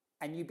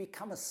 And you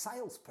become a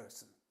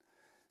salesperson.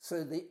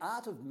 So the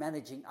art of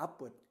managing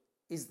upward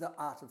is the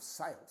art of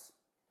sales.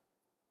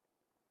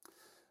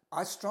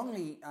 I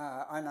strongly,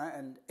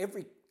 and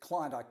every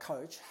client I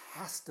coach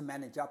has to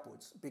manage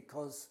upwards,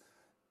 because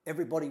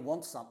everybody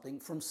wants something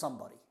from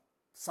somebody,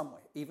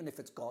 somewhere, even if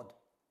it's God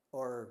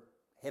or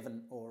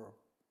heaven or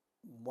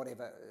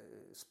whatever,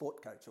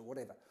 sport coach or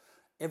whatever.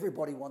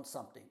 Everybody wants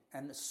something.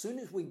 And as soon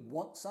as we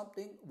want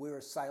something, we're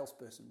a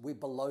salesperson. We're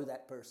below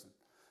that person.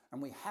 And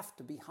we have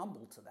to be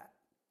humble to that.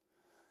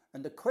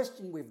 And the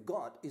question we've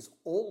got is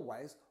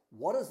always,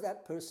 what does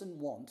that person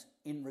want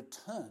in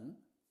return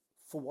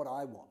for what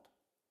I want?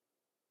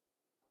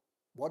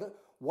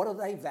 What do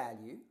they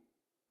value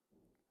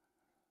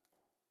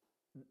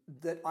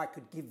that I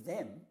could give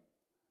them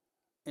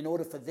in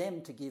order for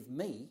them to give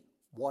me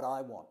what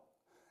I want?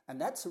 And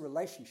that's a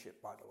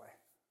relationship, by the way.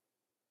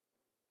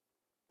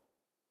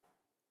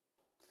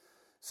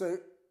 So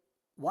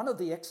one of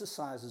the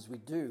exercises we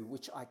do,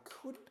 which I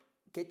could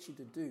get you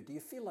to do you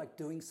feel like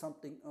doing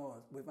something? Oh,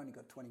 we've only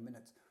got 20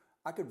 minutes.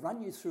 I could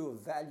run you through a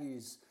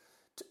values.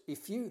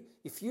 If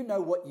you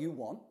know what you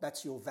want,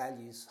 that's your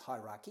values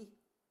hierarchy.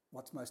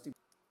 What's most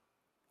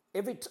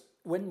important?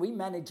 When we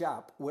manage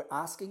up, we're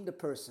asking the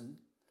person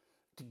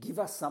to give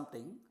us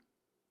something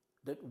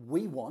that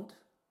we want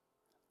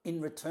in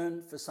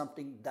return for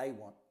something they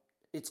want.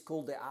 It's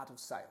called the art of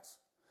sales.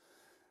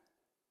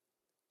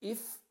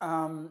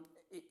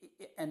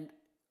 And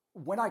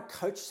when I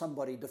coach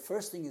somebody, the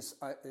first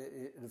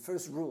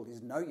rule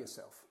is know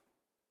yourself.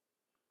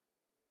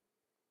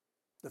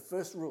 The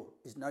first rule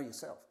is know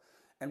yourself.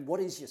 And what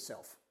is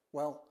yourself?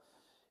 Well,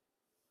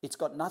 it's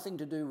got nothing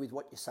to do with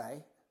what you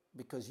say,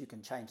 because you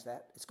can change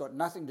that. It's got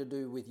nothing to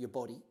do with your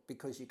body,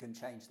 because you can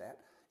change that.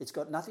 It's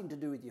got nothing to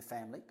do with your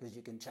family, because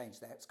you can change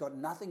that. It's got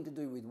nothing to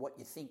do with what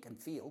you think and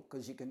feel,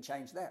 because you can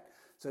change that.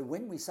 So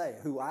when we say,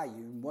 who are you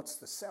and what's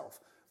the self,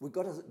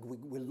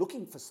 we're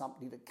looking for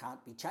something that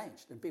can't be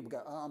changed. And people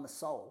go, oh, I'm a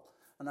soul.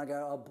 And I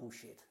go, oh,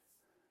 bullshit.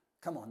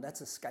 Come on,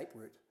 that's escape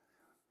route.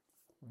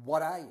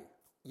 What are you?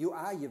 You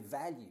are your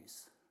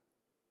values.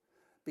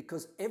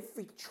 Because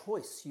every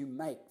choice you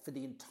make for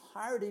the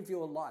entirety of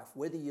your life,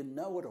 whether you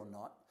know it or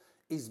not,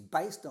 is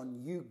based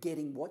on you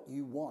getting what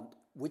you want,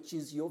 which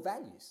is your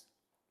values.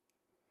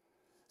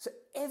 So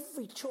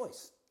every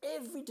choice,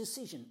 every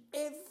decision,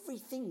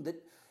 everything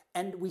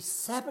and we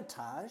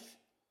sabotage,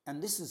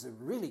 and this is a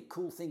really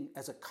cool thing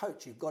as a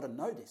coach, you've got to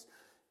know this.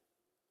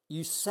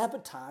 You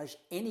sabotage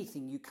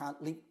anything you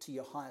can't link to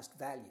your highest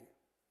value.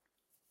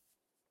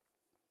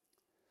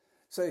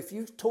 So if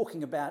you're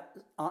talking about,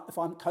 if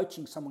I'm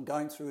coaching someone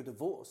going through a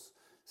divorce,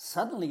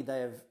 suddenly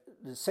they've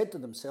said to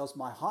themselves,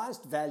 my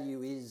highest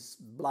value is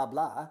blah,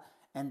 blah,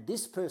 and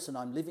this person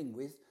I'm living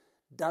with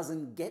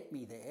doesn't get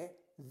me there,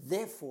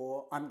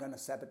 therefore I'm going to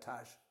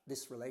sabotage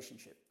this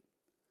relationship.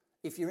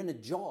 If you're in a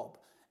job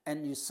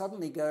and you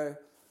suddenly go,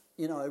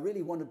 I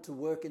really wanted to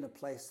work in a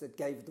place that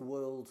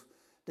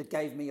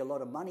gave me a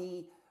lot of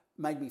money,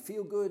 made me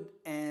feel good,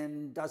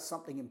 and does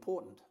something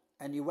important.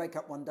 And you wake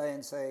up one day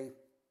and say,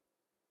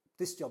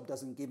 this job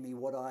doesn't give me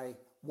what I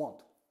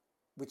want,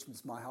 which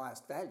is my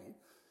highest value.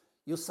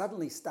 You'll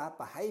suddenly start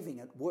behaving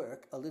at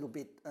work a little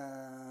bit,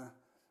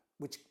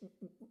 which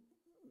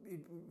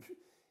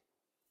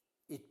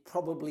it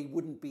probably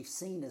wouldn't be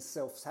seen as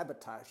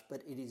self-sabotage,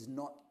 but it is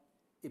not,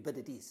 but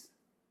it is.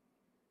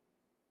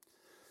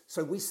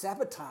 So we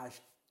sabotage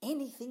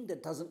anything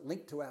that doesn't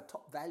link to our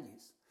top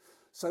values.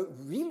 So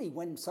really,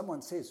 when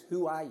someone says,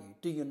 who are you?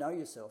 Do you know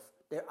yourself?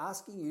 They're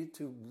asking you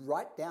to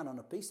write down on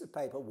a piece of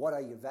paper, what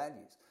are your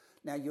values?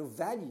 Now, your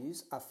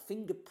values are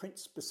fingerprint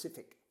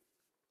specific.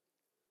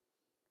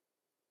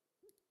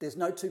 There's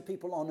no two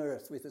people on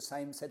earth with the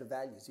same set of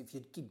values. If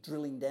you keep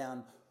drilling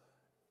down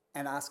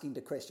and asking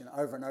the question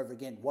over and over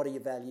again, what are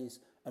your values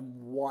and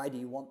why do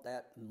you want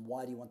that and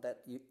why do you want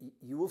that?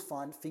 You will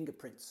find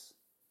fingerprints.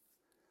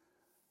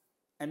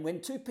 And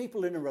when two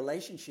people in a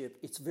relationship,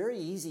 it's very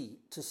easy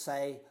to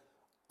say,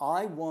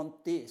 I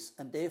want this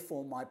and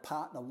therefore my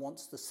partner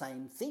wants the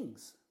same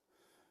things.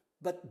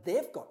 But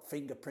they've got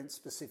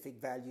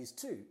fingerprint-specific values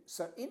too.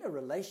 So in a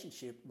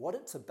relationship, what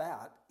it's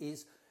about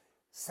is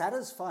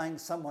satisfying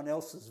someone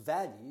else's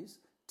values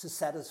to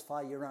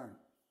satisfy your own.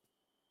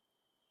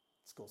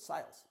 It's called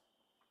sales.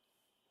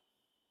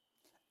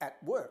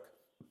 At work,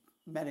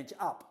 manage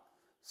up.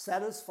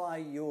 Satisfy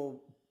your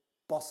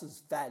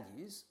boss's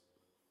values,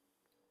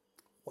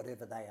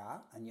 whatever they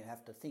are, and you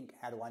have to think,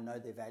 how do I know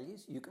their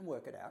values? You can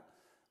work it out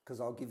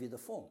because I'll give you the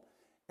form.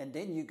 And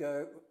then you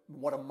go,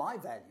 what are my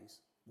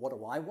values? What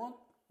do I want?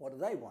 What do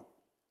they want?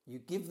 You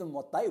give them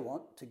what they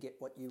want to get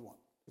what you want.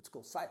 It's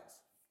called sales.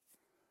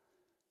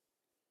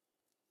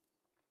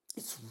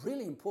 It's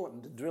really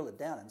important to drill it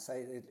down and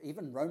say that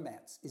even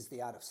romance is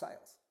the art of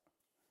sales.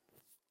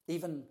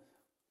 Even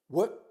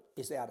work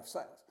is the art of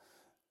sales.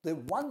 The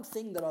one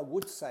thing that I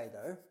would say,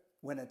 though,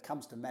 when it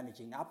comes to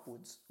managing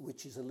upwards,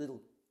 which is a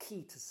little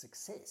key to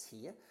success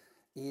here,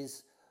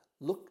 is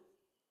look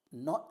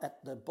not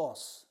at the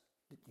boss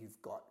that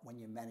you've got when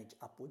you manage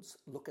upwards,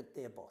 look at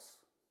their boss.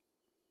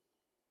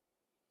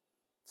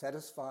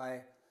 Satisfy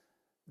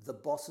the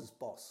boss's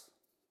boss.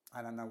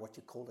 I don't know what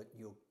you call it,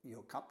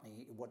 your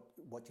company,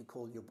 what you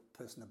call your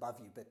person above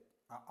you, but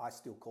I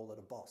still call it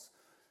a boss.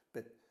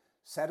 But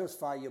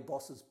satisfy your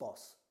boss's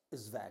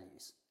boss's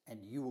values, and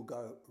you will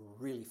go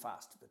really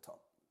fast to the top.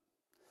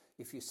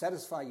 If you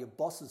satisfy your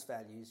boss's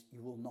values,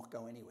 you will not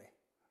go anywhere.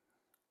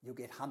 You'll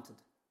get hunted.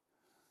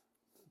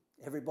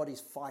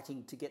 Everybody's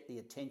fighting to get the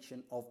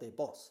attention of their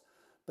boss,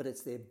 but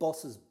it's their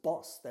boss's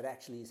boss that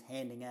actually is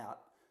handing out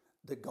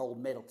the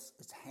gold medals.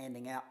 It's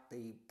handing out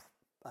the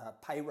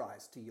pay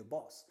rise to your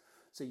boss.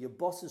 So your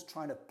boss is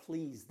trying to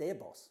please their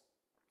boss.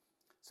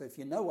 So if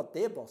you know what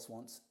their boss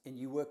wants and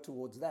you work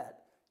towards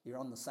that, you're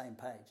on the same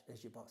page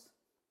as your boss.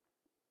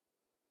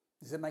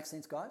 Does that make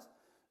sense, guys?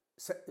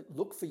 So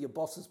look for your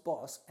boss's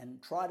boss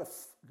and try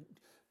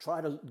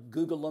to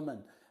Google them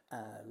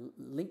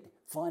and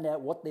find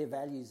out what their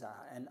values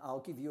are. And I'll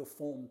give you a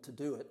form to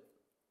do it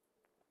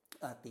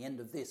at the end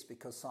of this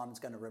because Simon's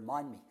going to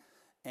remind me.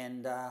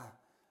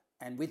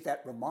 And with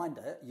that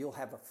reminder, you'll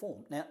have a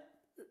form. Now,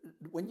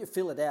 when you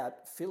fill it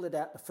out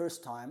the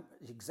first time,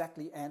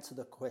 exactly answer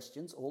the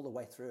questions all the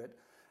way through it.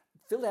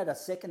 Fill out a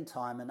second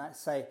time and I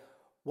say,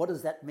 what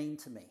does that mean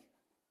to me?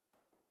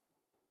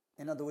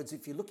 In other words,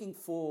 if you're looking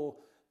for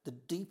the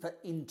deeper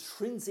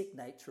intrinsic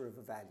nature of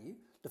a value,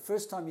 the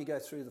first time you go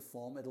through the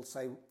form, it'll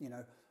say,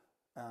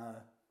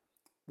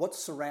 what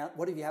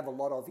do you have a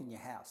lot of in your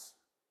house?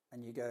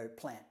 And you go,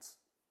 plants.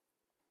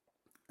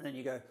 And then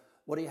you go,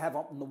 what do you have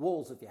up on the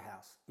walls of your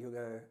house? You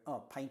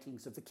go,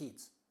 paintings of the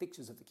kids,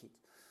 pictures of the kids.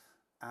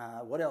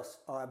 What else?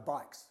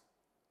 Bikes.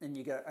 And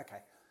you go, okay,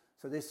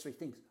 so there's three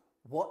things.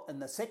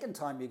 And the second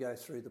time you go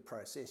through the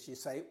process, you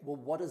say, well,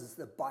 what does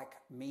the bike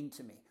mean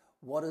to me?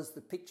 What does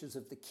the pictures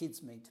of the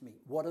kids mean to me?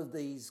 What do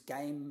these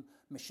game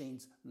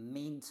machines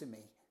mean to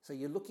me? So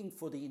you're looking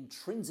for the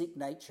intrinsic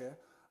nature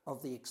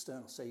of the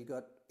external. So you've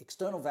got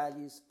external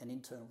values and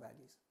internal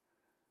values.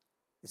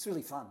 It's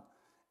really fun.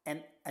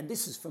 And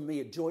this is, for me,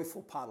 a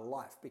joyful part of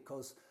life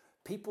because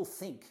people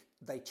think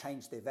they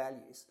change their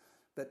values.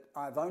 But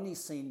I've only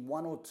seen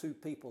one or two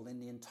people in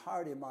the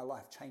entirety of my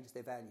life change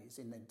their values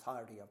in the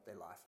entirety of their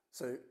life.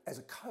 So as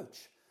a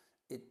coach,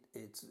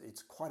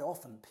 it's quite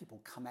often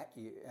people come at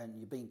you and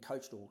you're being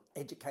coached or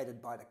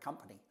educated by the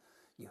company.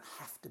 You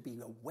have to be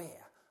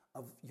aware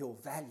of your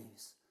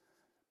values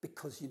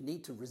because you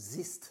need to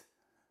resist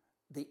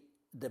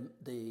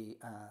the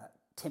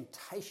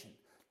temptation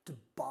to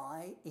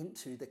buy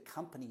into the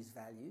company's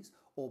values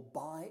or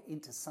buy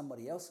into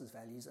somebody else's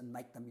values and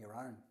make them your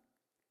own.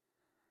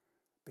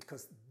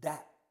 Because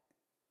that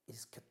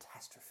is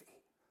catastrophe.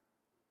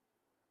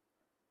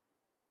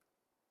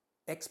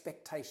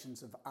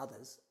 Expectations of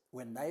others,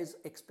 when those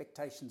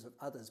expectations of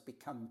others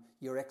become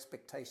your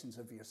expectations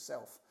of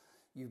yourself,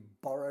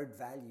 you've borrowed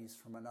values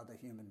from another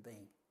human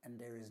being. And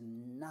there is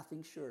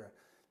nothing surer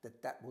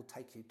that will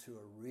take you to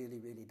a really,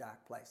 really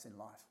dark place in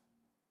life.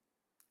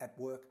 At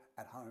work,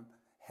 at home,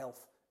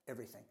 health,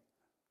 everything.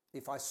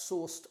 If I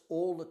sourced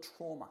all the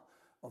trauma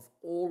of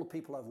all the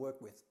people I've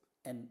worked with,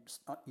 and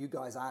you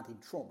guys aren't in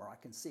trauma, I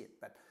can see it,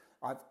 but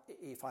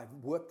if I've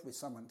worked with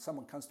someone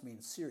comes to me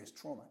in serious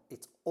trauma,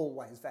 it's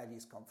always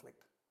values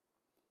conflict.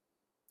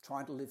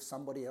 Trying to live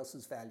somebody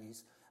else's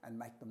values and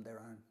make them their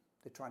own.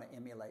 They're trying to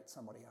emulate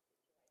somebody else.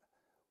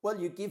 Well,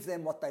 you give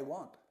them what they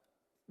want.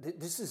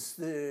 This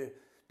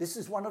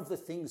is one of the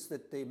things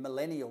that the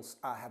millennials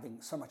are having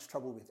so much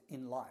trouble with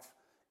in life,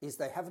 is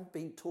they haven't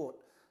been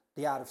taught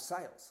the art of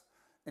sales.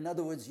 In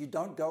other words, you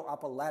don't go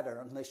up a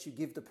ladder unless you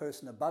give the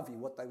person above you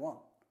what they want.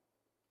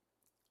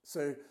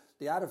 So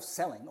the art of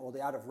selling or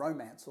the art of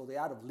romance or the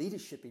art of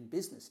leadership in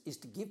business is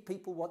to give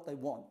people what they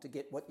want to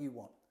get what you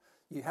want.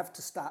 You have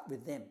to start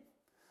with them.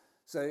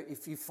 So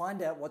if you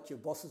find out what your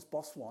boss's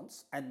boss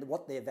wants and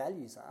what their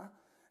values are,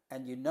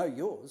 and you know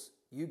yours,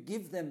 you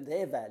give them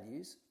their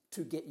values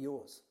to get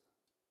yours.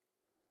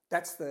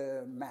 That's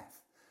the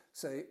math.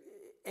 So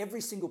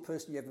every single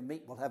person you ever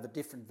meet will have a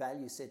different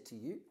value set to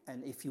you,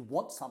 and if you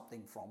want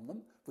something from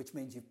them, which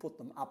means you've put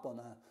them up on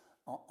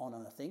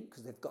a thing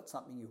because they've got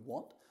something you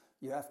want,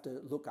 you have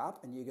to look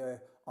up and you go,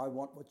 I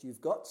want what you've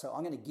got, so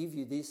I'm going to give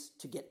you this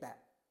to get that.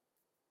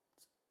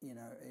 You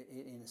know,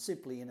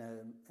 simply in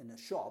a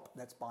shop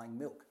that's buying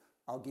milk.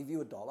 I'll give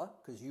you $1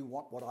 because you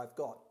want what I've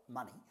got,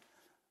 money,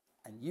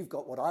 and you've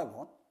got what I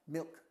want,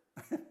 milk.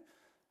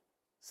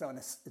 So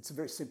it's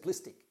very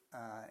simplistic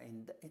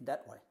in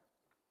that way.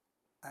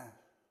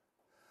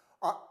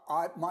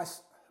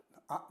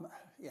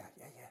 Yeah.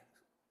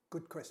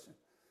 Good question.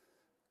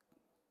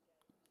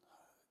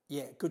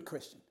 Yeah, good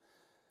question.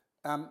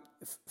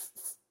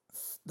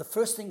 The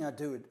first thing I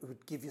do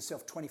would give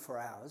yourself 24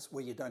 hours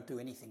where you don't do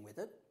anything with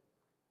it.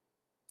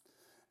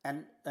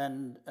 And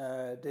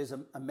there's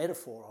a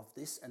metaphor of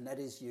this, and that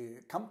is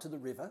you come to the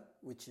river,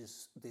 which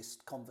is this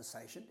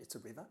conversation. It's a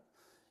river.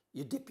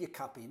 You dip your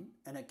cup in,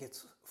 and it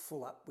gets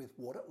full up with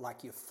water,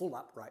 like you're full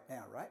up right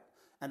now, right?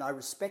 And I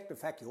respect the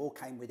fact you all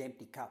came with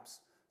empty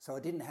cups. So I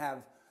didn't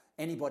have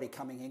anybody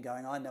coming in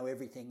going, I know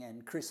everything,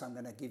 and Chris, I'm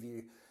going to give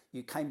you...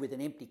 You came with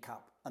an empty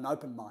cup, an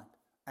open mind.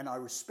 And I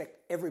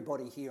respect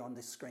everybody here on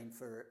this screen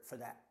for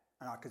that.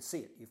 And I could see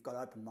it. You've got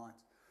open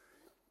minds.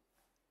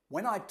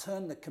 When I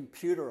turn the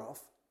computer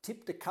off,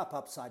 tip the cup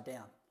upside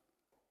down,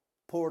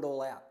 pour it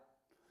all out,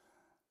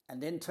 and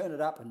then turn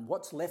it up, and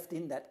what's left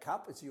in that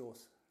cup is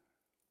yours.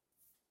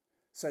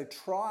 So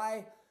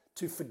try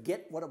to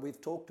forget what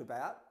we've talked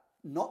about,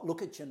 not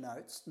look at your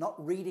notes, not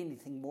read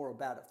anything more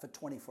about it for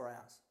 24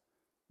 hours.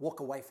 Walk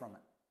away from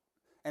it.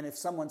 And if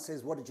someone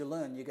says, what did you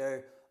learn? You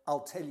go, I'll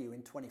tell you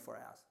in 24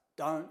 hours.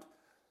 Don't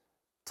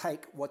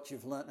take what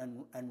you've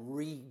learned and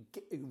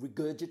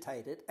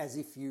regurgitate it as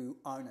if you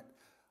own it.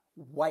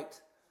 Wait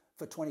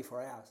for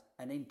 24 hours.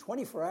 And in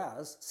 24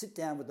 hours, sit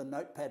down with a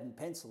notepad and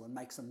pencil and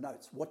make some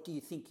notes. What do you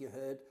think you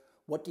heard?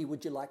 What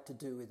would you like to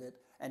do with it?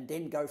 And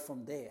then go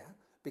from there,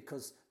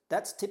 because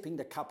that's tipping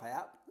the cup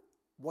out.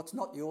 What's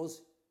not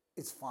yours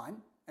is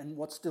fine, and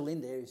what's still in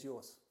there is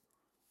yours.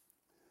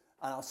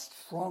 And I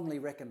strongly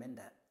recommend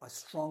that. I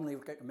strongly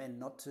recommend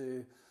not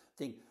to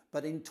think.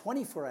 But in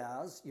 24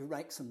 hours, you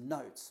make some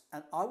notes,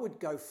 and I would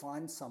go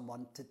find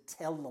someone to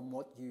tell them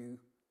what you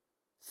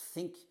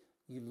think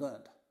you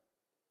learned.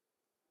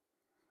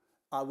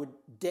 I would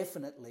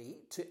definitely,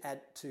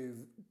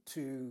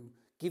 to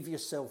give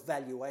yourself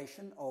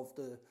valuation of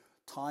the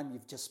time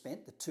you've just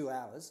spent, the 2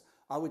 hours,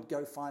 I would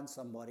go find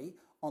somebody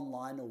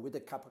online or with a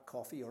cup of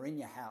coffee or in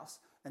your house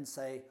and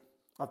say,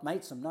 I've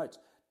made some notes.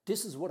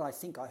 This is what I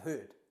think I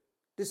heard.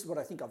 This is what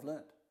I think I've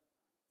learned.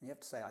 And you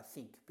have to say, I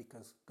think,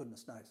 because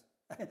goodness knows.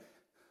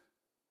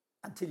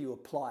 Until you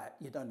apply it,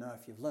 you don't know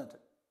if you've learned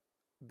it.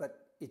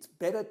 But it's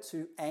better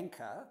to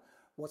anchor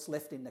what's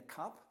left in the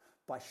cup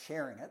by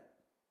sharing it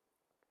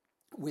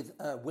with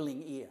a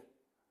willing ear.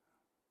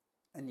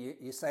 And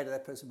you say to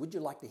that person, would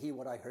you like to hear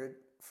what I heard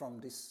from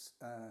this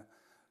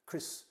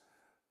Chris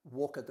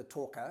Walker, the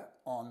talker,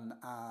 on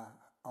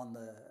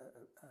the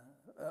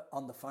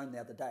phone the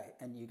other day?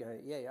 And you go,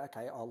 yeah,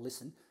 okay, I'll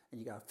listen. And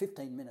you go,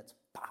 15 minutes,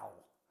 pow,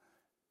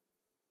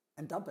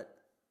 and dump it.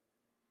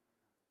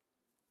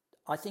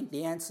 I think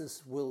the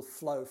answers will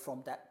flow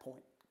from that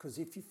point. Because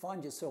if you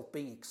find yourself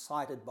being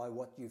excited by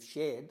what you've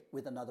shared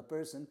with another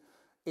person,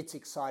 it's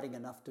exciting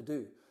enough to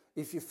do.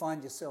 If you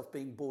find yourself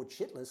being bored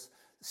shitless,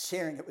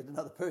 sharing it with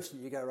another person,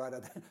 you go, right,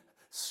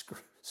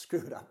 screw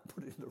it up,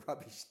 put it in the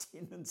rubbish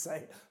tin and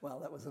say, well,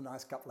 that was a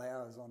nice couple of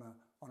hours on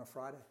a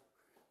Friday.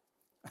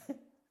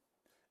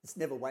 It's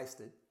never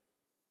wasted.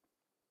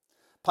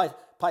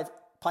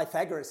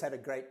 Pythagoras had a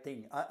great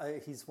thing.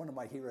 He's one of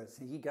my heroes.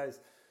 He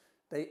goes,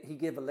 he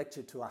gave a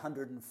lecture to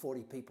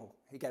 140 people.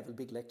 He gave a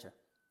big lecture.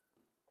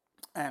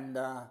 And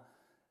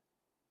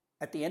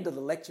at the end of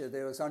the lecture,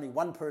 there was only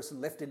one person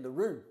left in the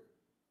room.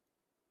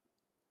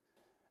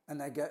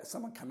 And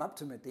someone came up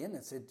to him at the end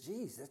and said,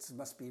 geez, that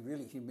must be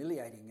really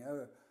humiliating.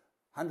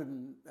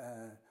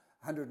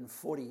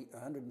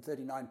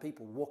 139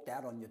 people walked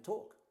out on your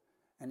talk.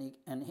 And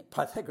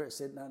Pythagoras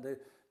said, no,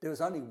 there was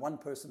only one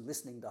person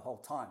listening the whole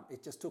time.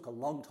 It just took a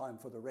long time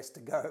for the rest to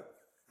go.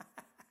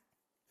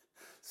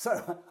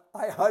 So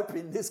I hope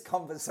in this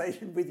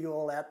conversation with you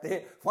all out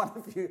there, one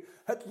of you,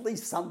 at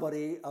least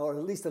somebody, or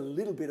at least a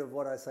little bit of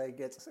what I say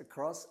gets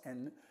across,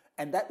 and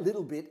that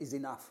little bit is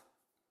enough.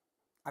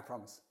 I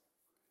promise.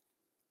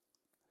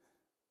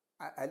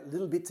 A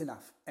little bit's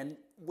enough. And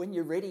when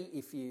you're ready,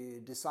 if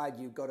you decide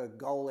you've got a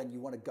goal and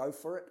you want to go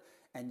for it,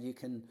 and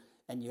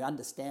you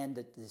understand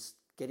that this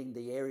getting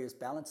the areas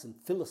balanced, and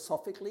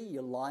philosophically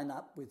you line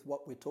up with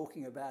what we're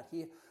talking about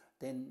here,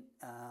 then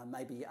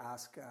maybe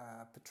ask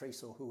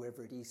Patrice or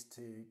whoever it is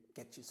to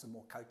get you some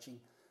more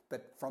coaching.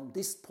 But from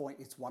this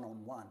point, it's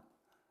one-on-one.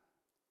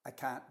 I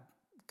can't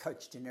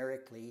coach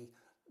generically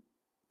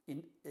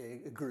in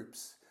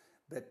groups,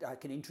 But I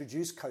can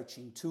introduce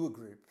coaching to a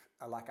group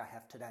like I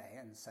have today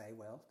and say,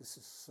 well, this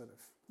is sort of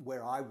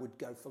where I would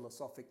go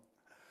philosophically.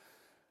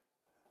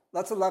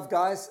 Lots of love,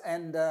 guys,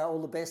 and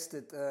all the best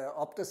at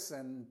Optus,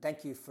 and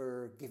thank you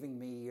for giving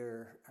me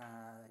your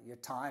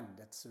time.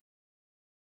 That's